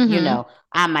 Mm-hmm.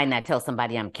 I might not tell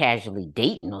somebody I'm casually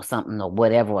dating or something or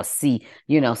whatever, or see,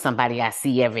 somebody I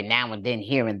see every now and then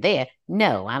here and there.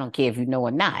 No, I don't care if you know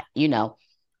or not.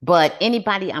 But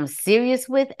anybody I'm serious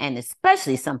with, and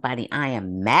especially somebody I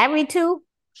am married to, of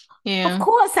Yeah.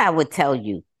 course I would tell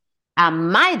you. I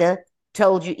might have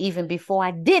told you even before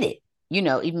I did it,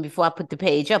 even before I put the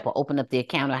page up or open up the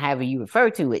account or however you refer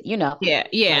to it. Yeah.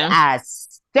 But Yeah. I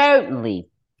certainly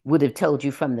would have told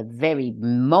you from the very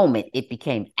moment it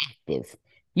became active,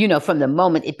 from the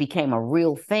moment it became a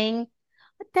real thing.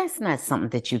 But that's not something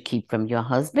that you keep from your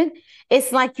husband.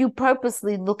 It's like you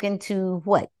purposely looking to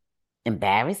what?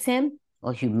 Embarrass him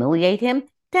or humiliate him.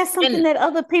 That's something And that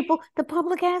other people, the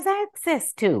public, has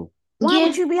access to. Why yeah.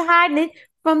 would you be hiding it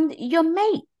from your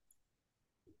mate?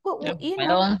 Well,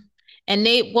 Well, and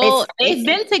it's they've it's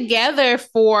been together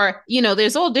for,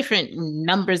 there's all different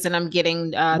numbers that I'm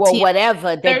getting, well, 10,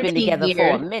 whatever. They've been 13 together for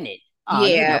a years. minute.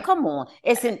 Yeah. Come on.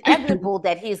 It's inevitable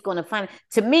that he's going to find.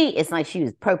 To me, it's like she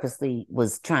was purposely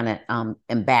was trying to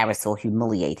embarrass or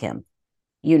humiliate him.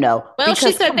 Well, she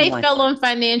Because said come they on, fell on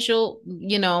financial,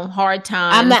 hard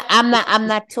times. I'm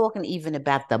not talking even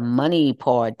about the money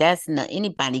part. That's not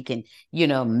anybody can,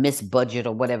 miss budget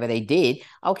or whatever they did.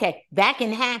 Okay, that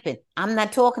can happen. I'm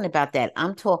not talking about that.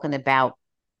 I'm talking about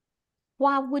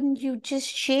why wouldn't you just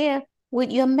share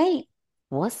with your mate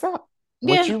what's up,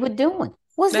 what Yeah, you were doing?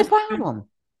 What's the that's true. problem?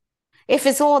 If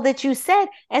it's all that you said,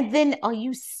 and then are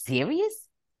you serious?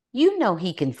 You know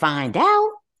he can find out.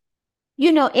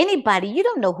 Anybody, you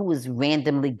don't know who is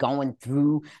randomly going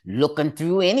through, looking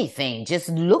through anything, just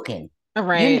looking, All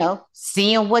right.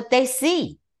 seeing what they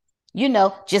see,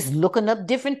 just looking up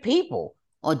different people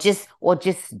or just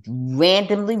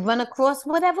randomly run across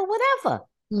whatever.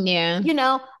 Yeah.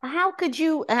 How could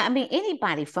you? I mean,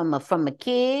 anybody from a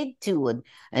kid to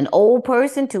an old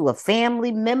person to a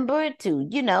family member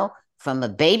to from a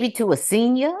baby to a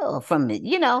senior or from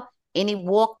any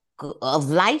walk of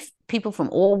life, people from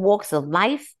all walks of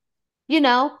life.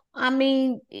 I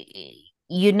mean,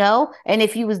 and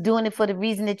if you was doing it for the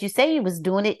reason that you say you was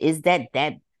doing it, is that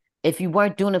if you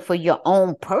weren't doing it for your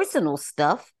own personal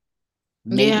stuff,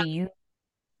 Yeah.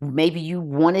 maybe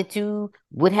you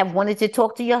would have wanted to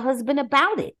talk to your husband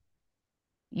about it,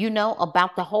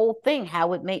 about the whole thing,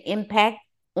 how it may impact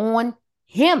on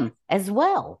him as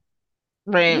well.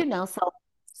 Right.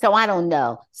 So I don't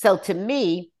know. So to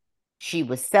me, she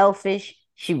was selfish,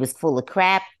 she was full of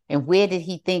crap. And where did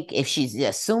he think, if she's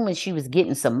assuming she was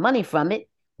getting some money from it,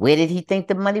 where did he think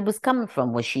the money was coming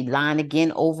from? Was she lying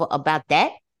again over about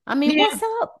that? I mean, Yeah.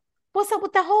 what's up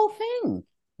with the whole thing?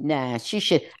 Nah, she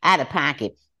should out of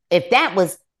pocket. If that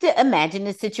was to imagine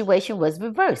the situation was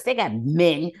reversed. They got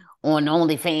men on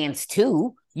OnlyFans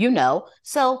too,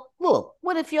 So look,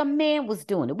 what if your man was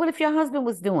doing it? What if your husband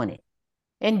was doing it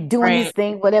and doing his Right.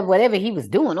 thing, whatever he was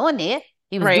doing on there?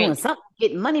 He was doing Right. something,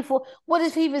 getting money for. What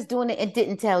if he was doing it and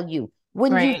didn't tell you?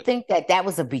 Wouldn't you Right. think that that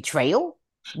was a betrayal?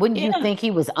 Wouldn't you Yeah. think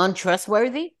he was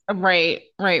untrustworthy? Right.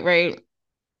 Right. Right.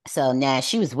 So now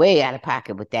she was way out of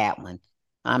pocket with that one.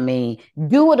 I mean,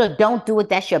 do it or don't do it.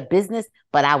 That's your business.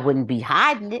 But I wouldn't be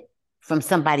hiding it from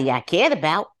somebody I cared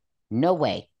about. No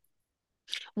way.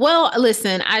 Well,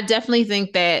 listen, I definitely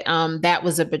think that that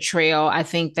was a betrayal. I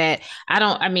think that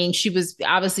I mean, she was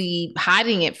obviously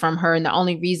hiding it from her, and the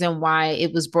only reason why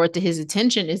it was brought to his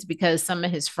attention is because some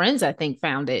of his friends, I think,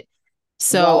 found it.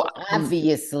 So, Well,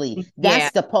 obviously, yeah,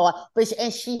 that's the part.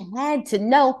 And she had to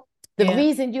know the yeah,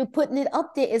 reason you're putting it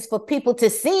up there is for people to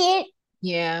see it.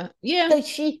 yeah, yeah, So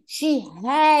she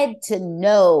had to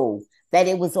know that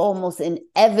it was almost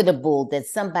inevitable that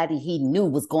somebody he knew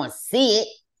was going to see it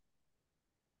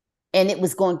and it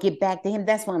was going to get back to him.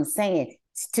 That's what I'm saying.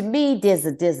 To me, there's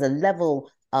a level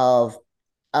of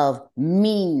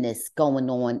meanness going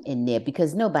on in there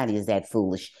because nobody is that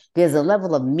foolish. There's a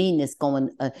level of meanness going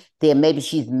there. Maybe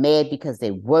she's mad because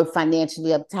they were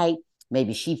financially uptight.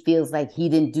 Maybe she feels like he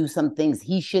didn't do some things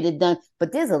he should have done.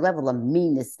 But there's a level of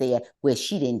meanness there where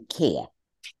she didn't care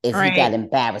if he got right,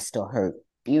 embarrassed or hurt.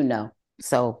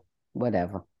 So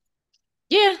whatever.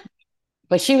 yeah.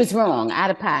 But she was wrong, out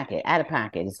of pocket,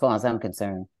 as far as I'm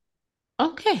concerned.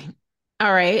 Okay.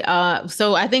 All right.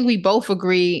 So I think we both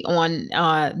agree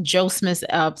on Joe Smith's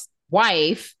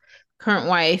wife, current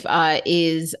wife,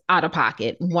 is out of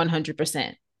pocket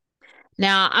 100%.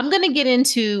 Now, I'm going to get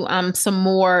into some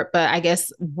more, but I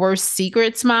guess worst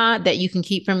secrets, Ma, that you can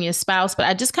keep from your spouse. But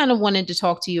I just kind of wanted to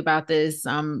talk to you about this,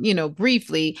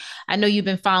 briefly. I know you've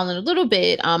been following a little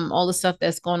bit all the stuff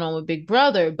that's going on with Big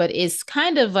Brother, but it's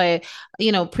kind of a,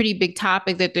 pretty big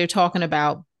topic that they're talking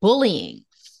about bullying.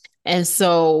 And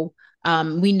so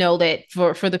we know that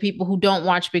for the people who don't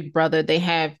watch Big Brother, they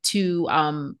have two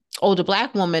older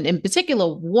black women, in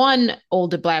particular, one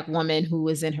older black woman who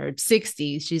is in her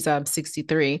 60s. She's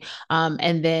 63.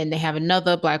 And then they have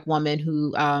another black woman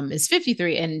who is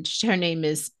 53, and her name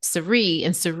is Sari.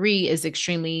 And Sari is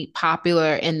extremely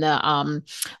popular in the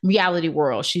reality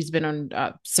world. She's been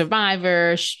on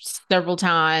Survivor several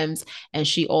times, and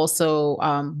she also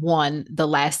won the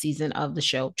last season of the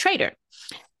show Traitor.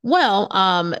 Well,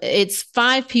 it's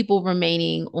five people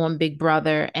remaining on Big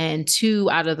Brother, and two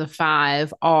out of the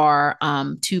five are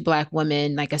two black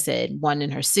women. Like I said, one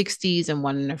in her 60s and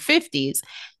one in her 50s.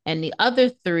 And the other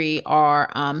three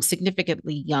are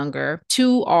significantly younger.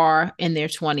 Two are in their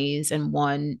 20s, and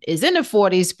one is in her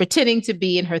 40s, pretending to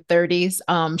be in her 30s.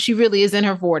 She really is in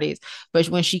her 40s. But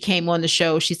when she came on the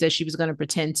show, she said she was going to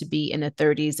pretend to be in the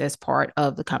 30s as part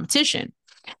of the competition.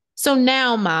 So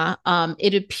now,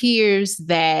 it appears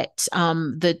that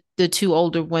the two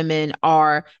older women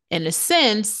are, in a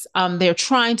sense,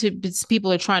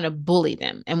 people are trying to bully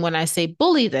them. And when I say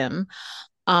bully them,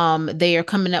 they are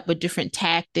coming up with different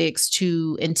tactics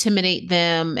to intimidate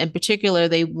them. In particular,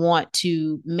 they want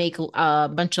to make a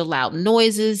bunch of loud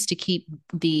noises to keep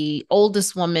the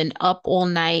oldest woman up all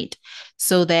night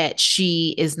so that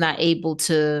she is not able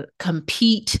to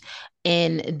compete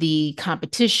in the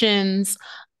competitions.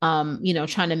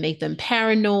 Trying to make them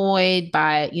paranoid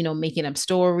by, making up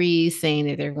stories, saying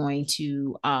that they're going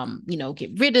to,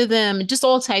 get rid of them, just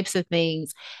all types of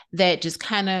things that just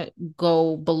kind of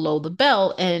go below the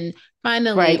belt. And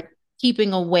finally, Right.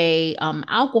 keeping away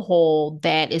alcohol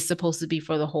that is supposed to be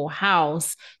for the whole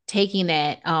house, taking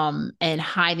that and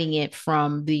hiding it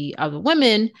from the other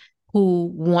women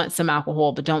who want some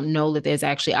alcohol but don't know that there's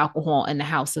actually alcohol in the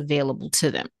house available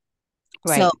to them.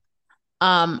 So Right.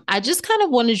 I just kind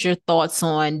of wanted your thoughts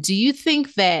on, do you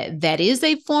think that that is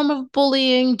a form of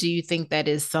bullying? Do you think that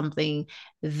is something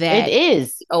It that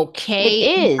is. It okay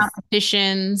in is.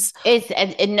 competitions?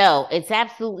 No, it's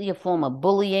absolutely a form of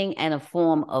bullying and a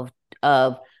form of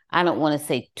I don't want to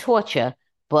say torture,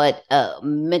 but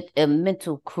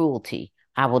mental cruelty.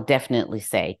 I will definitely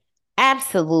say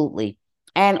absolutely,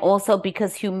 and also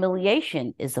because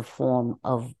humiliation is a form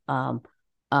of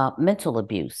mental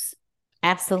abuse.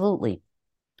 Absolutely.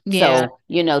 Yeah.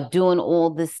 So, doing all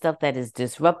this stuff that is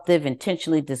disruptive,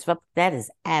 intentionally disruptive, that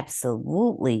is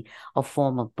absolutely a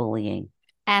form of bullying.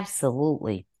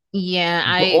 Absolutely.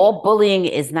 Yeah, But all bullying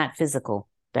is not physical.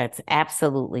 That's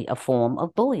absolutely a form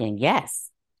of bullying. Yes.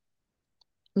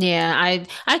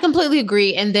 I completely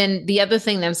agree. And then the other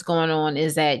thing that's going on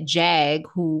is that Jag,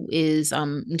 who is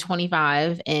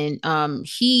 25, and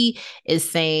he is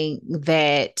saying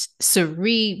that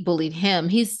Sari bullied him.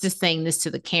 He's just saying this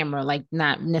to the camera, like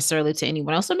not necessarily to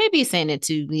anyone else. So maybe he's saying it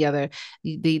to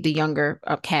the younger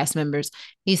cast members.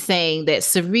 He's saying that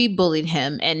Sari bullied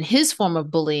him, and his form of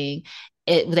bullying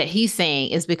that he's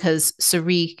saying is because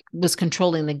Sari was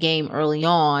controlling the game early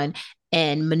on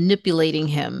and manipulating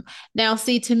him. Now,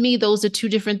 see, to me, those are two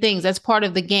different things. That's part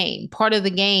of the game. Part of the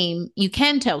game, you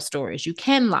can tell stories, you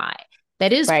can lie.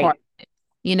 That is part Right. of it,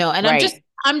 and Right.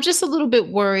 I'm just a little bit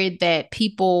worried that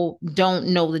people don't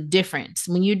know the difference.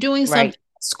 When you're doing something Right.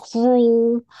 that's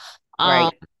cruel, um,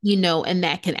 Right. and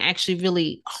that can actually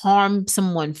really harm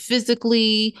someone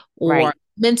physically or Right.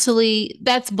 mentally,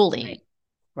 that's bullying.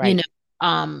 Right.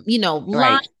 You know, Right.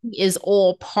 lying Right. is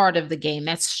all part of the game.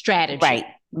 That's strategy. Right.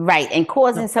 Right. And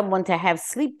causing No. someone to have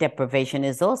sleep deprivation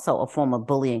is also a form of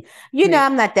bullying. Yeah.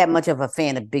 I'm not that much of a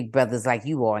fan of Big Brothers like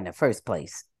you are in the first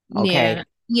place. Yeah. Okay. So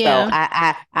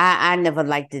Yeah. I never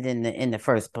liked it in the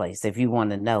first place, if you want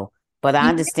to know. But I You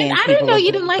didn't? understand I didn't people know are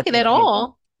you doing didn't like what it they at do.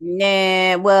 all.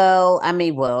 Nah, well, I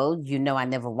mean, well, I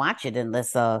never watch it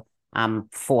unless I'm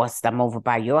over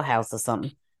by your house or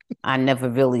something. I never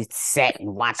really sat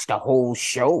and watched the whole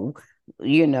show.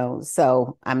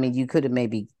 So I mean you could have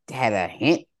maybe had a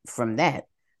hint from that.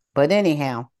 But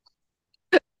anyhow,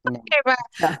 no. Okay, right.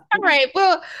 All right.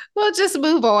 Well, we'll just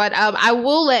move on. I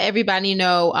will let everybody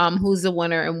know who's the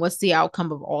winner and what's the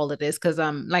outcome of all of this. Because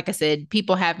like I said,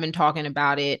 people have been talking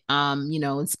about it.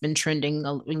 It's been trending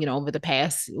over the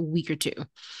past week or two.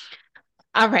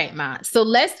 All right, Ma. So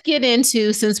let's get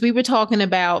into, since we were talking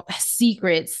about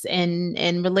secrets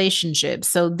and relationships.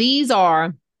 So these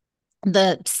are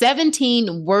the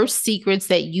 17 worst secrets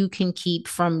that you can keep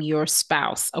from your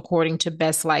spouse, according to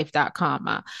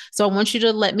bestlife.com. So I want you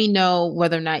to let me know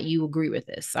whether or not you agree with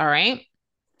this. All right.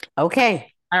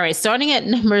 Okay. All right. Starting at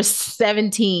number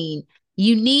 17,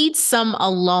 you need some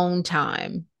alone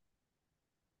time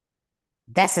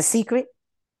That's a secret?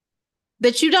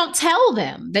 that you don't tell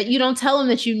them, that you don't tell them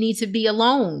that you need to be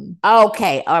alone.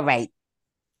 Okay. All right.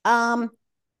 Um,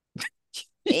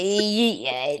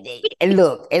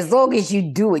 look, as long as you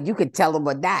do it, you can tell them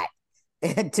or not.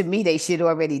 To me, they should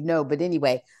already know. But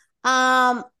anyway,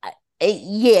 yeah,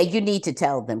 you need to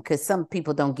tell them because some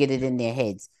people don't get it in their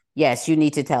heads. Yes, you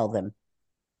need to tell them.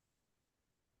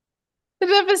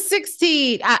 Number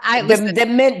 16. I The listen. the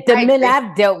men the I men agree.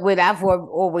 I've dealt with, I've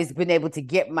always been able to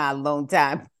get my alone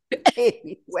time.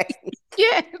 Anyway,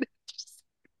 Yeah.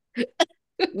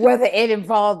 whether it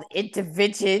involved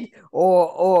intervention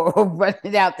or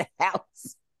running out the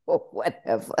house or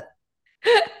whatever.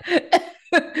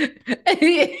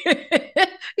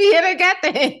 Yeah, they got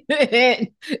the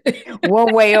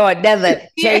One way or another,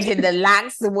 changing the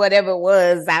locks or whatever it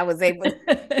was, I was able to.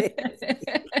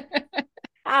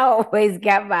 I always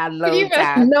got my You alone are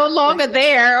time. no longer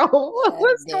there.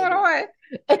 What's going Dang it.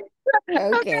 on?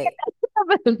 Okay.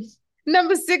 Okay.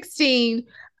 Number 16,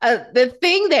 the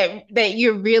thing that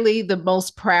you're really the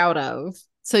most proud of.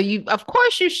 So you, of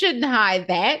course, you shouldn't hide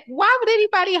that. Why would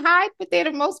anybody hide what they're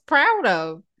the most proud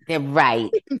of? They're right.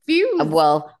 Confused.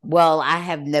 Well, I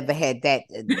have never had that,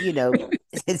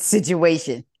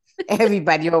 situation.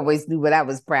 Everybody always knew what I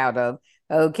was proud of.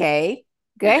 Okay,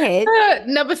 go ahead.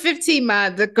 Number 15,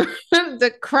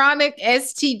 the chronic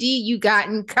STD you got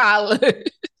in college.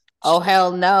 Oh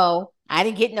hell no, I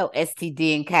didn't get no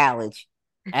STD in college.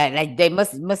 They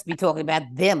must be talking about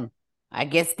them. I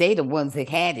guess they the ones that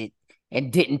had it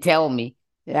and didn't tell me.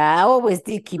 I always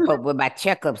did keep up with my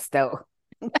checkups though,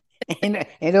 and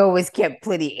it always kept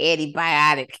plenty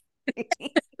antibiotic.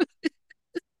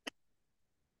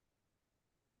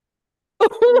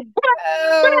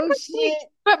 Oh shit.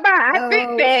 But I think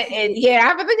Oh that, shit.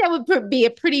 yeah, I think that would be a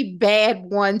pretty bad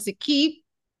one to keep.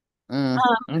 Mm.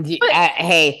 But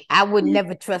Hey, I would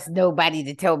never trust nobody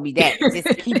to tell me that.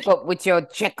 Just keep up with your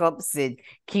checkups and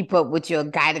keep up with your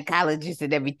gynecologist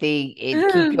and everything, and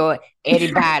keep your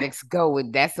antibiotics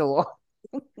going. That's all.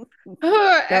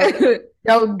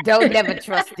 don't don't never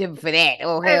trust them for that.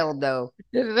 Oh hell no.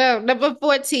 no, number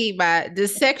 14, the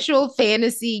sexual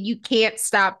fantasy you can't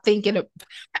stop thinking of.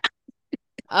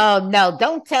 Oh no!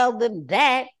 Don't tell them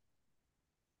that.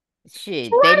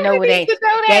 Shit, they Why do know it they need ain't. to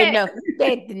know They that?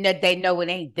 know they know it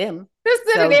ain't them.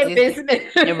 It's none of So their just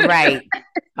business. right.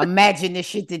 Imagine the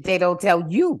shit that they don't tell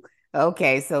you.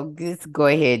 Okay, so just go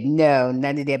ahead. No,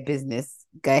 none of their business.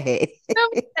 Go ahead.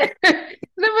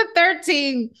 Number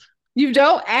 13, you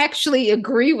don't actually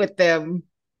agree with them.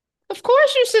 Of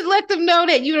course, you should let them know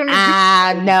that you don't agree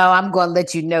with them. No, I'm gonna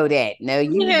let you know that. No,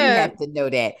 you Yeah. have to know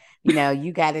that.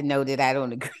 You got to know that I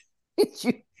don't agree with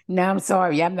you. No, I'm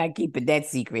sorry. I'm not keeping that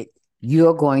secret.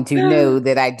 You're going to know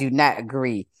that I do not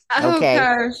agree. Oh Okay.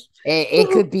 gosh. It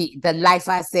could be the life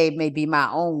I save may be my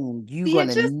own. You're Yeah,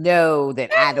 gonna just know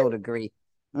that I don't agree.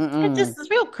 it just Mm-mm, is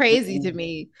real crazy to mm-mm.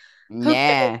 me. Okay.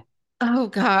 Yeah. Oh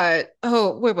God.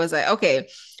 Oh, where was I? Okay.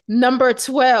 Number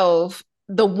 12,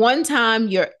 the one time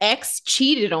your ex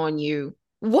cheated on you.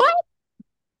 What?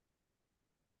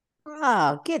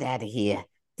 Oh, get out of here.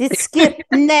 Did Skip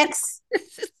next?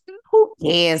 Who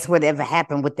cares whatever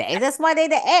happened with the ex? That's why they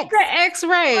the The ex. ex,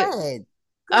 right. Go ahead.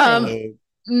 Go Um, ahead.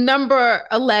 Number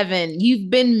 11, you've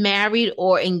been married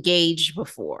or engaged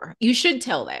before. You should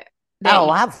tell that Oh,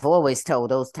 you, I've always told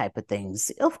those type of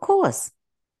things. Of course.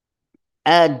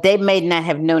 They may not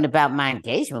have known about my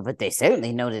engagement, but they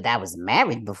certainly know that I was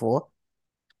married before.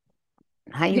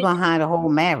 How you did, gonna hide a whole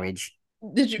marriage?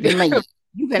 did you You may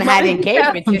you can hide right?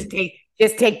 engagement,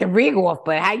 just take the ring off,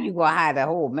 but how you gonna hide a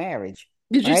whole marriage?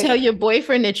 Did you tell Right? your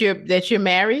boyfriend that you're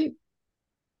married?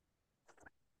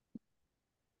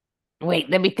 Wait,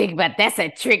 let me think about that's a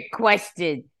trick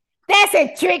question. That's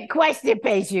a trick question,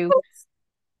 Peju. Go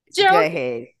Joke.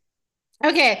 ahead.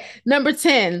 Okay, number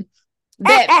 10.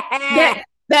 That that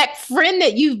that friend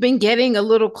that you've been getting a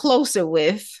little closer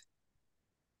with.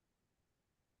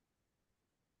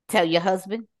 Tell your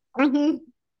husband? Mhm.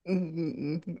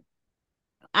 Mhm.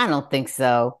 I don't think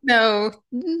so. No.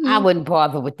 I Mhm. wouldn't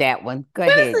bother with that one. Go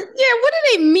ahead. Yeah, what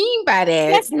do they mean by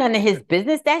that? That's none of his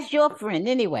business. That's your friend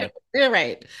anyway. You're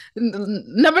right.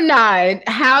 Number 9,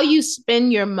 how you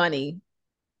spend your money.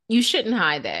 You shouldn't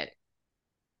hide that.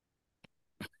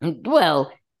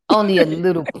 Well,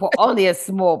 only a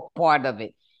small part of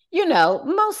it.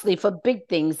 mostly for big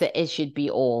things that it should be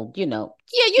all, Yeah,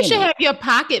 you you should know, have your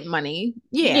pocket money.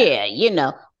 Yeah.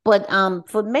 yeah, But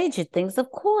for major things, of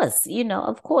course,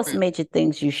 major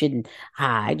things you shouldn't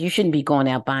hide. You shouldn't be going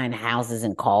out buying houses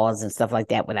and cars and stuff like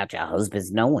that without your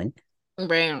husband's knowing.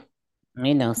 Right.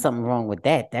 Something wrong with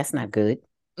that. That's not good.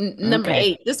 Number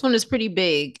Okay. 8, this one is pretty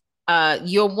big.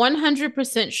 You're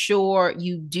 100% sure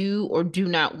you do or do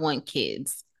not want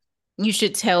kids. You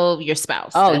should tell your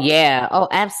spouse Oh that. yeah. Oh,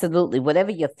 absolutely. Whatever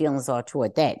your feelings are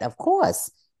toward that, of course,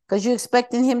 because you're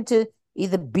expecting him to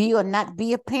either be or not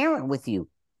be a parent with you.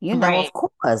 Right.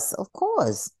 Of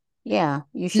course. Yeah,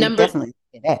 you should Number definitely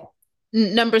do that.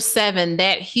 number 7,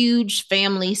 that huge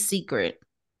family secret.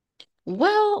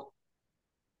 Well,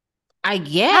 I I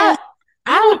guess.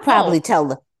 I I don't would know.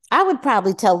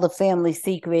 probably tell the family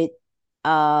secret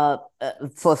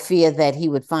for fear that he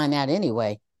would find out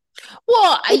anyway.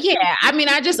 Well, yeah. I mean,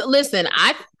 I just listen.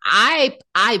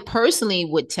 I personally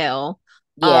would tell.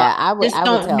 Uh, Yeah, just I would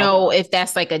don't tell. know if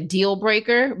that's like a deal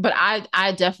breaker, but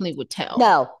I definitely would tell.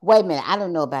 No, wait a minute. I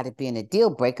don't know about it being a deal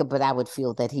breaker, but I would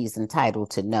feel that he's entitled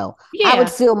to know. Yeah.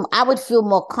 I would feel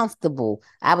more comfortable.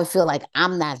 I would feel like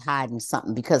I'm not hiding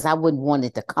something because I wouldn't want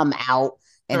it to come out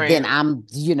and Right. then I'm,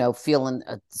 feeling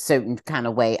a certain kind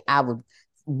of way. I would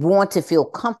want to feel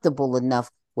comfortable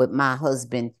enough with my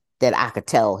husband that I could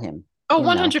tell him, Oh, you know.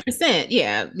 100%.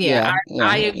 Yeah. Yeah. Yeah,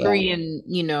 I yeah, yeah, agree and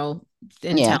and tell.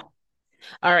 yeah.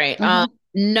 All right. Hmm.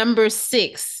 Number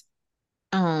 6.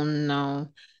 Oh no.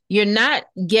 You're not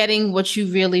getting what you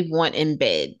really want in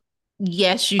bed.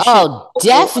 Yes, you should Oh, vocal about that.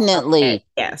 definitely.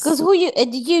 Yes. Because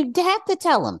you have to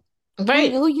tell him.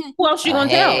 Right. Who you? Who else you gonna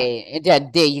tell? Hey,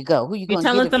 there you go. Who you You're gonna get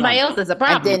telling it somebody from? else is a And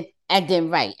problem. then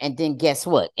right, and then guess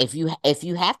what? If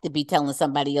you have to be telling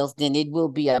somebody else, then it will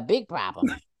be a big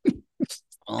problem.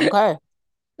 Okay.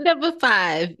 Number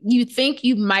 5, you think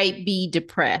you might be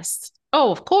depressed.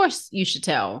 Oh, of course you should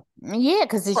tell. Yeah,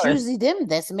 because Of it's course. usually them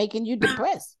that's making you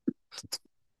depressed.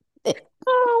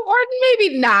 Oh, or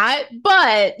maybe not,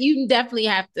 but you definitely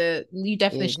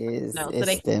It should is. know. So It's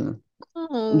they, them.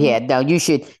 oh, Yeah, no, you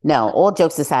should. No, all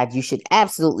jokes aside, you should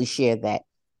absolutely share that.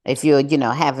 If you're,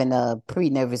 having a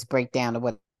pre-nervous breakdown or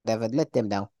whatever, let them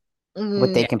know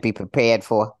what they yeah. can be prepared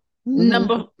for.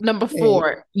 Number Hey,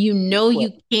 4, you know you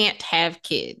what? can't have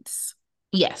kids.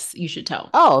 Yes, you should tell.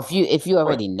 Oh, if you Or-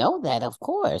 already know that,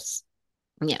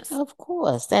 Yes. of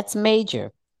course, that's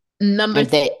major, Number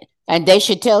and they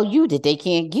should tell you that they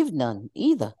can't give none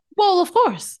either. Well, of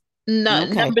course. No,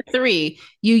 Okay. number 3,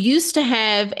 you used to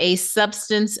have a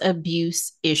substance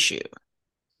abuse issue.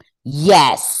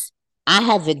 Yes, I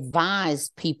have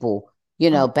advised people,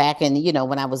 Mhm. back in,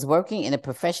 when I was working in a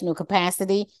professional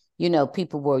capacity,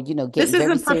 people were, This getting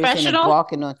very isn't serious and professional.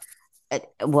 embarking on.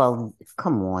 Well,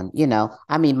 come on,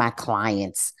 I mean, my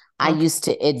clients, I Okay. used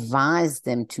to advise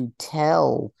them to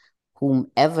tell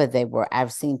whomever they were.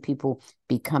 I've seen people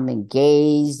become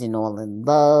engaged and all in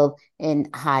love and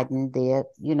hiding their,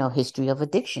 history of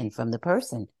addiction from the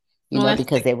person, Well, that's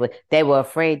because they were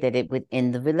afraid that it would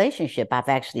end the relationship. I've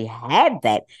actually had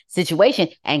that situation,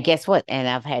 and guess what? And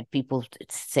I've had people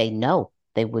say no,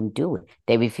 they wouldn't do it.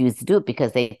 They refused to do it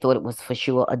because they thought it was for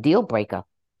sure a deal breaker.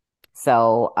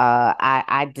 So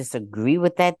I disagree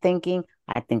with that thinking.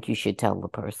 I think you should tell the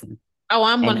person. oh,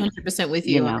 I'm And 100% with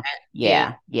you on that.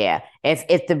 Yeah. yeah, yeah.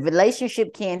 If the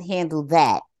relationship can't handle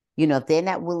that, if they're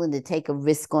not willing to take a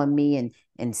risk on me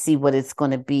and see what it's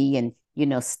going to be and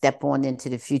step on into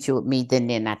the future with me, then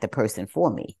they're not the person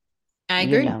for me. I You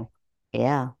agree. know.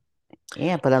 Yeah.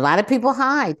 Yeah, but a lot of people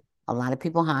hide. A lot of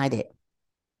people hide it.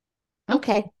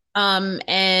 Okay. Okay.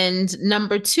 And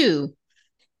number 2,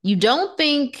 you don't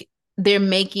think they're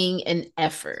making an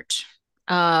effort.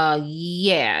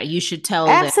 Yeah, you should tell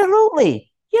them.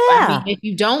 Absolutely. I mean, Yeah. if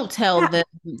you don't tell How them,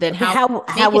 then how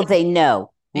how make it? will they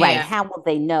know? Right. Yeah, How will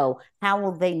they know? How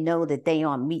will they know that they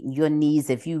aren't meeting your needs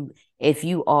if you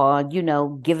are,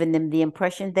 giving them the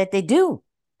impression that they do?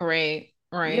 right,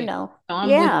 You right. know. So I'm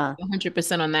with Yeah. you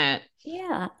 100% on that.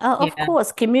 Yeah. Of Yeah.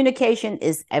 course, communication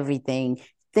is everything.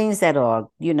 Things that are,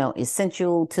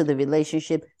 essential to the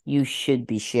relationship, you should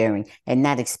be sharing and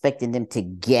not expecting them to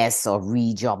guess or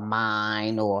read your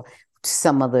mind or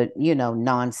some other,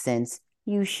 nonsense.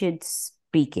 You should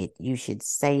speak it. You should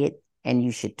say it and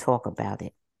you should talk about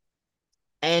it.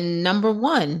 And number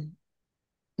 1,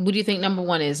 what do you think number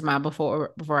 1 is, Ma,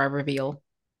 before I reveal?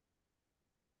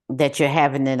 That you're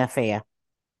having an affair.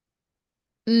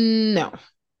 No,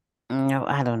 No,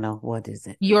 I don't know. What is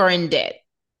it? you're in debt.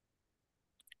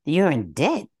 You're in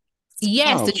debt.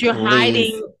 Yes, Oh, that you're please.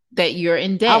 hiding that you're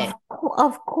in debt.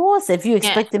 Of course, if you Yeah,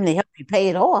 expect them to help you pay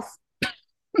it off,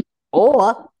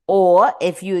 Or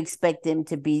if you expect them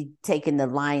to be taking the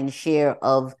lion's share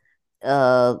of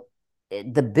uh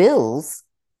the bills,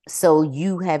 so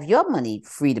you have your money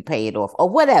free to pay it off or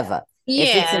whatever.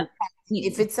 Yeah.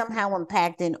 If it's somehow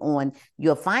impacting on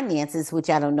your finances, which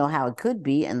I don't know how it could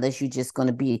be unless you're just going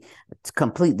to be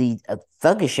completely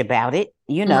thuggish about it,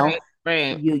 Right,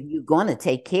 right, you're going to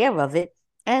take care of it.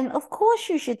 And of course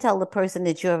you should tell the person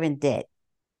that you're in debt.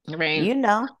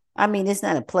 right. I mean, it's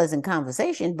not a pleasant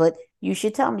conversation, but you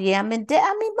should tell them, yeah, I'm in debt.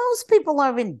 I mean, most people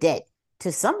are in debt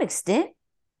to some extent,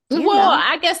 you Well, know.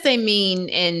 I guess they mean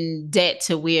in debt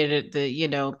to where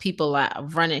people are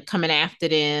running, coming after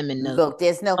them, and the Look,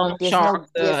 loan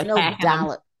sharks are attacking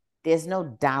them. there's no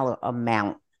dollar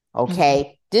amount. Mhm.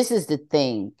 Okay. This is the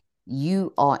thing.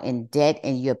 You are in debt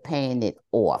and you're paying it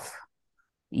off.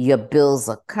 Your bills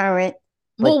are current,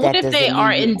 but Well, what that if they doesn't are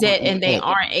mean you in aren't debt in and they debt.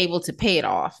 aren't able to pay it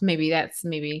off?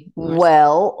 Maybe more.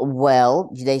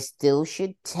 Well, they still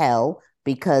should tell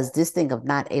because this thing of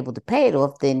not able to pay it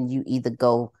off, then you either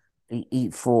go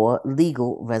for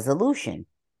legal resolution,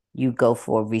 you go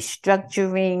for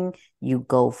restructuring, you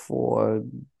go for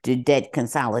the debt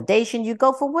consolidation, you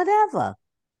go for whatever.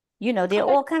 They're Okay.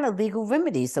 all kind of legal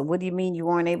remedies. So what do you mean you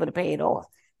weren't able to pay it off?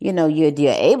 You're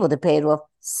able to pay it off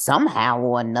somehow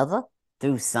or another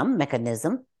through some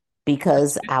mechanism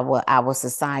because our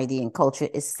society and culture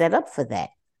is set up for that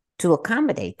to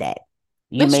accommodate that.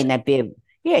 You That's may not be able,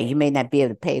 yeah, you may not be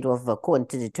able to pay it off according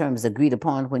to the terms agreed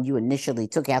upon when you initially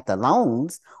took out the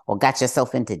loans or got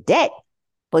yourself into debt,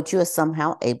 but you're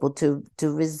somehow able to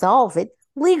resolve it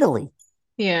legally.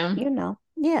 yeah.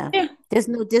 Yeah. Yeah. There's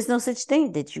no such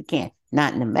thing that you can't.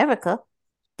 Not in America.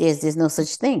 There's no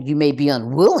such thing. You may be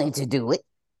unwilling to do it,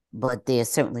 but there's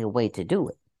certainly a way to do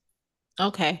it.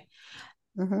 Okay.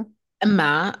 Hmm.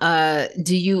 Ma,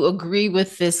 do you agree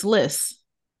with this list?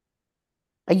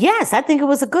 Yes, I think it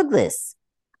was a good list.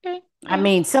 Okay. I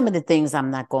mean, some of the things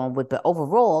I'm not going with, but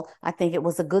overall, I think it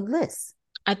was a good list.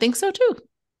 I think so too.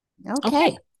 Okay.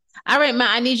 Okay. All right, Ma,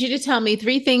 I need you to tell me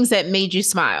three things that made you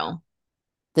smile.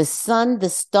 The sun, the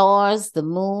stars, the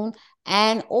moon,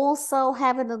 and also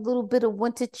having a little bit of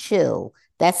winter chill.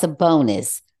 That's a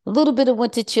bonus. A little bit of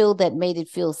winter chill that made it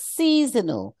feel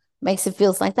seasonal, makes it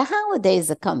feels like the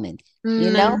holidays are coming. You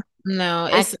No, know, no,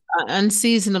 I it's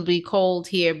unseasonably cold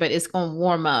here, but it's going to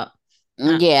warm up.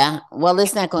 Uh, yeah. Well,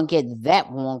 it's not going to get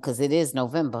that warm because it is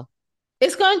November.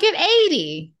 it's going to get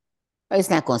 80. It's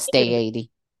not going to stay 80.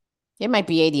 It might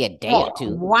be 80 a day or Well,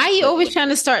 two, why are you but always trying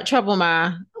to start trouble,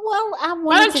 Ma? well, I Why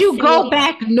want it don't to you go feel.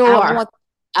 back I north? want.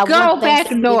 I want Go back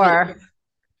Thanksgiving. north.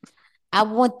 I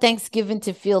want Thanksgiving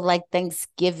to feel like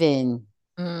Thanksgiving,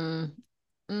 Mm,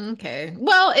 okay.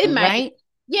 Well, it might. right?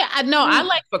 Yeah, I know. I Yeah.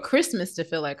 like for Christmas to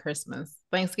feel like Christmas.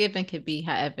 Thanksgiving could be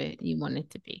however you want it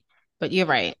to be. But you're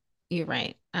right. You're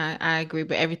right. I agree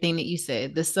with everything that you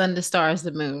said. The sun, the stars,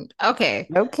 the moon. Okay.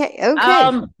 Okay.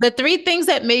 Okay. The three things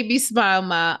that made me smile,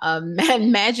 my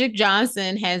Magic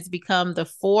Johnson has become the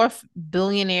fourth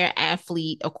billionaire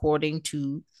athlete according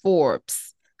to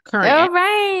Forbes. Current. All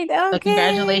right. So Okay.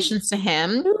 congratulations to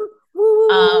him. Woo,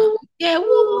 woo, Yeah, woo,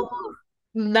 woo, woo.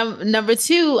 woo. Number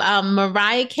two,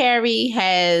 Mariah Carey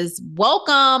has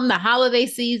welcomed the holiday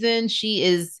season. She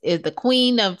is the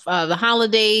queen of the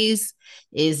holidays,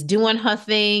 is doing her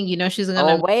thing. She's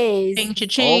gonna Always. ching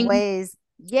cha-ching. Always.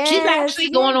 She's Yes. actually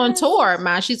going on Yes. tour,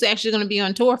 Ma. She's actually gonna be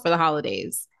on tour for the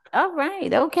holidays. All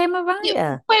right. Okay, Yeah,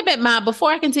 Mariah. wait a minute, Ma.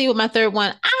 Before I continue with my third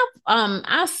one,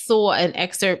 I saw an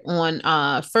excerpt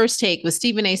on First Take with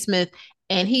Stephen A. Smith,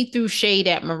 and he threw shade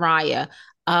at Mariah.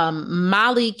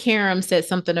 Molly Karam said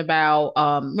something about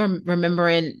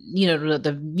remembering,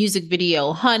 the music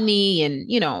video Honey,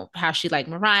 and how she liked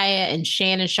Mariah, and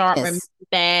Shannon Sharp remembered Yes.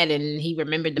 that, and he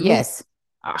remembered the movie Yes.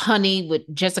 Honey with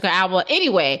Jessica Alba.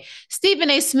 Anyway, Stephen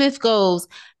A. Smith goes,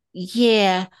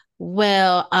 yeah,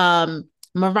 well,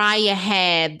 Mariah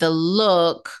had the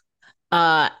look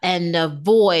and the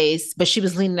voice, but she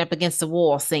was leaning up against the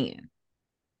wall singing.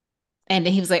 And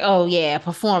then he was like, oh, yeah,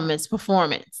 performance,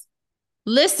 performance.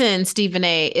 Listen, Stephen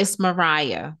A., it's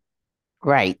Mariah.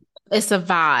 Right. It's a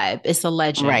vibe. It's a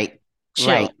legend. Right. Chill.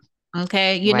 Right.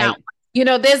 Okay. You're not,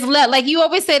 Right. there's like you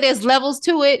always say, there's levels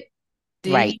to it.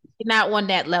 He's Right. not on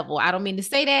that level. I don't mean to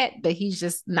say that, but he's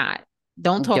just not.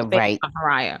 Don't talk bad Right. about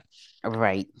Mariah.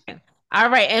 Right. All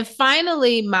right. And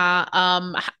finally, my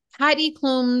Heidi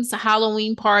Klum's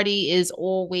Halloween party is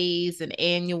always an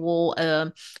annual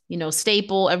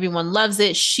staple. Everyone loves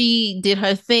it. She did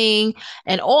her thing.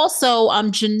 And also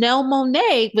Janelle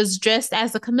Monáe was dressed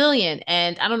as a chameleon.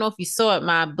 And I don't know if you saw it,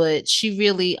 Ma, but she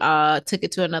really took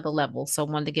it to another level. So I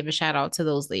wanted to give a shout out to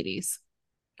those ladies.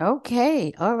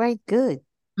 Okay. All right. Good.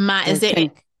 Ma, is Good.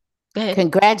 there Go ahead.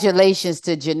 Congratulations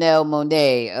to Janelle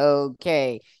Monáe.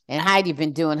 Okay. And Heidi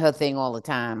been doing her thing all the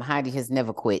time. Heidi has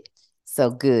never quit. So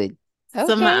good.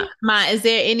 So Okay. is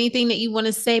there anything that you want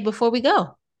to say before we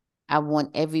go? I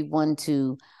want everyone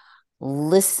to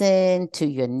listen to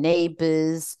your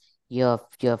neighbors, your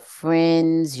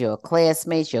friends, your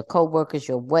classmates, your coworkers,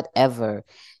 your whatever,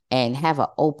 and have an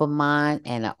open mind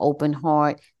and an open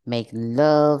heart. Make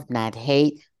love, not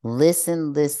hate.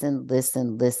 Listen, listen,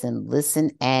 listen, listen,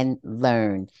 listen, and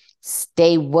learn.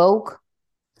 Stay woke.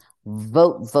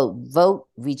 Vote, vote, vote.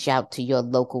 Reach out to your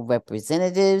local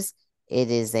representatives.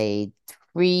 It is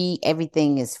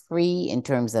everything is free in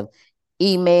terms of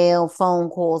email, phone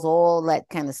calls, all that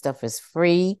kind of stuff is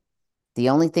free. The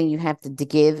only thing you have to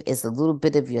give is a little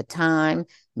bit of your time.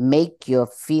 Make your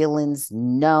feelings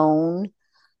known.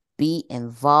 Be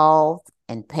involved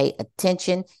and pay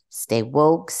attention. Stay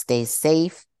woke, stay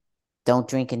safe. Don't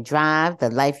drink and drive. The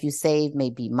life you save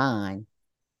may be mine.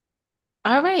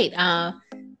 All right.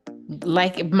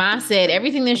 Like Ma said,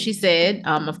 everything that she said,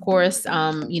 of course,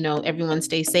 everyone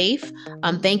stay safe.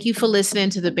 Thank you for listening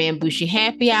to the Bambushi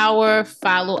Happy Hour.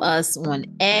 Follow us on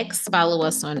X, follow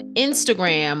us on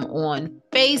Instagram, on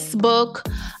Facebook.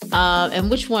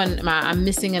 And which one am I? I'm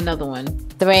missing another one.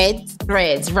 Threads,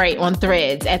 right, on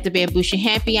Threads at the Bambushi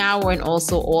Happy Hour, and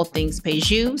also All Things Pays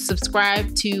You.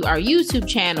 Subscribe to our YouTube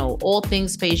channel, All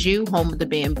Things Pays You, home of the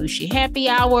Bambushi Happy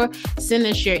Hour. Send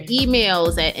us your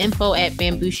emails at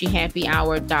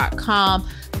info@bambushihappyhour.com,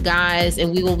 guys,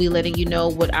 and we will be letting you know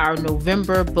what our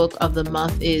November book of the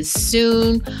month is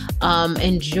soon.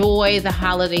 Enjoy the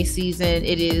holiday season.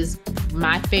 It is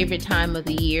my favorite time of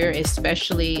the year,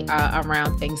 especially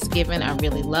around Thanksgiving. I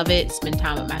really love it. Spend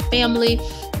time with my family,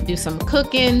 do some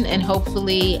cooking, and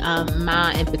hopefully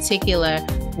Ma in particular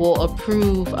will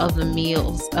approve of the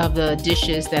meals, of the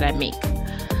dishes that I make.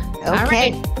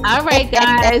 Okay. All right,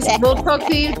 guys. We'll talk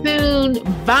to you soon.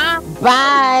 Bye.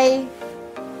 Bye.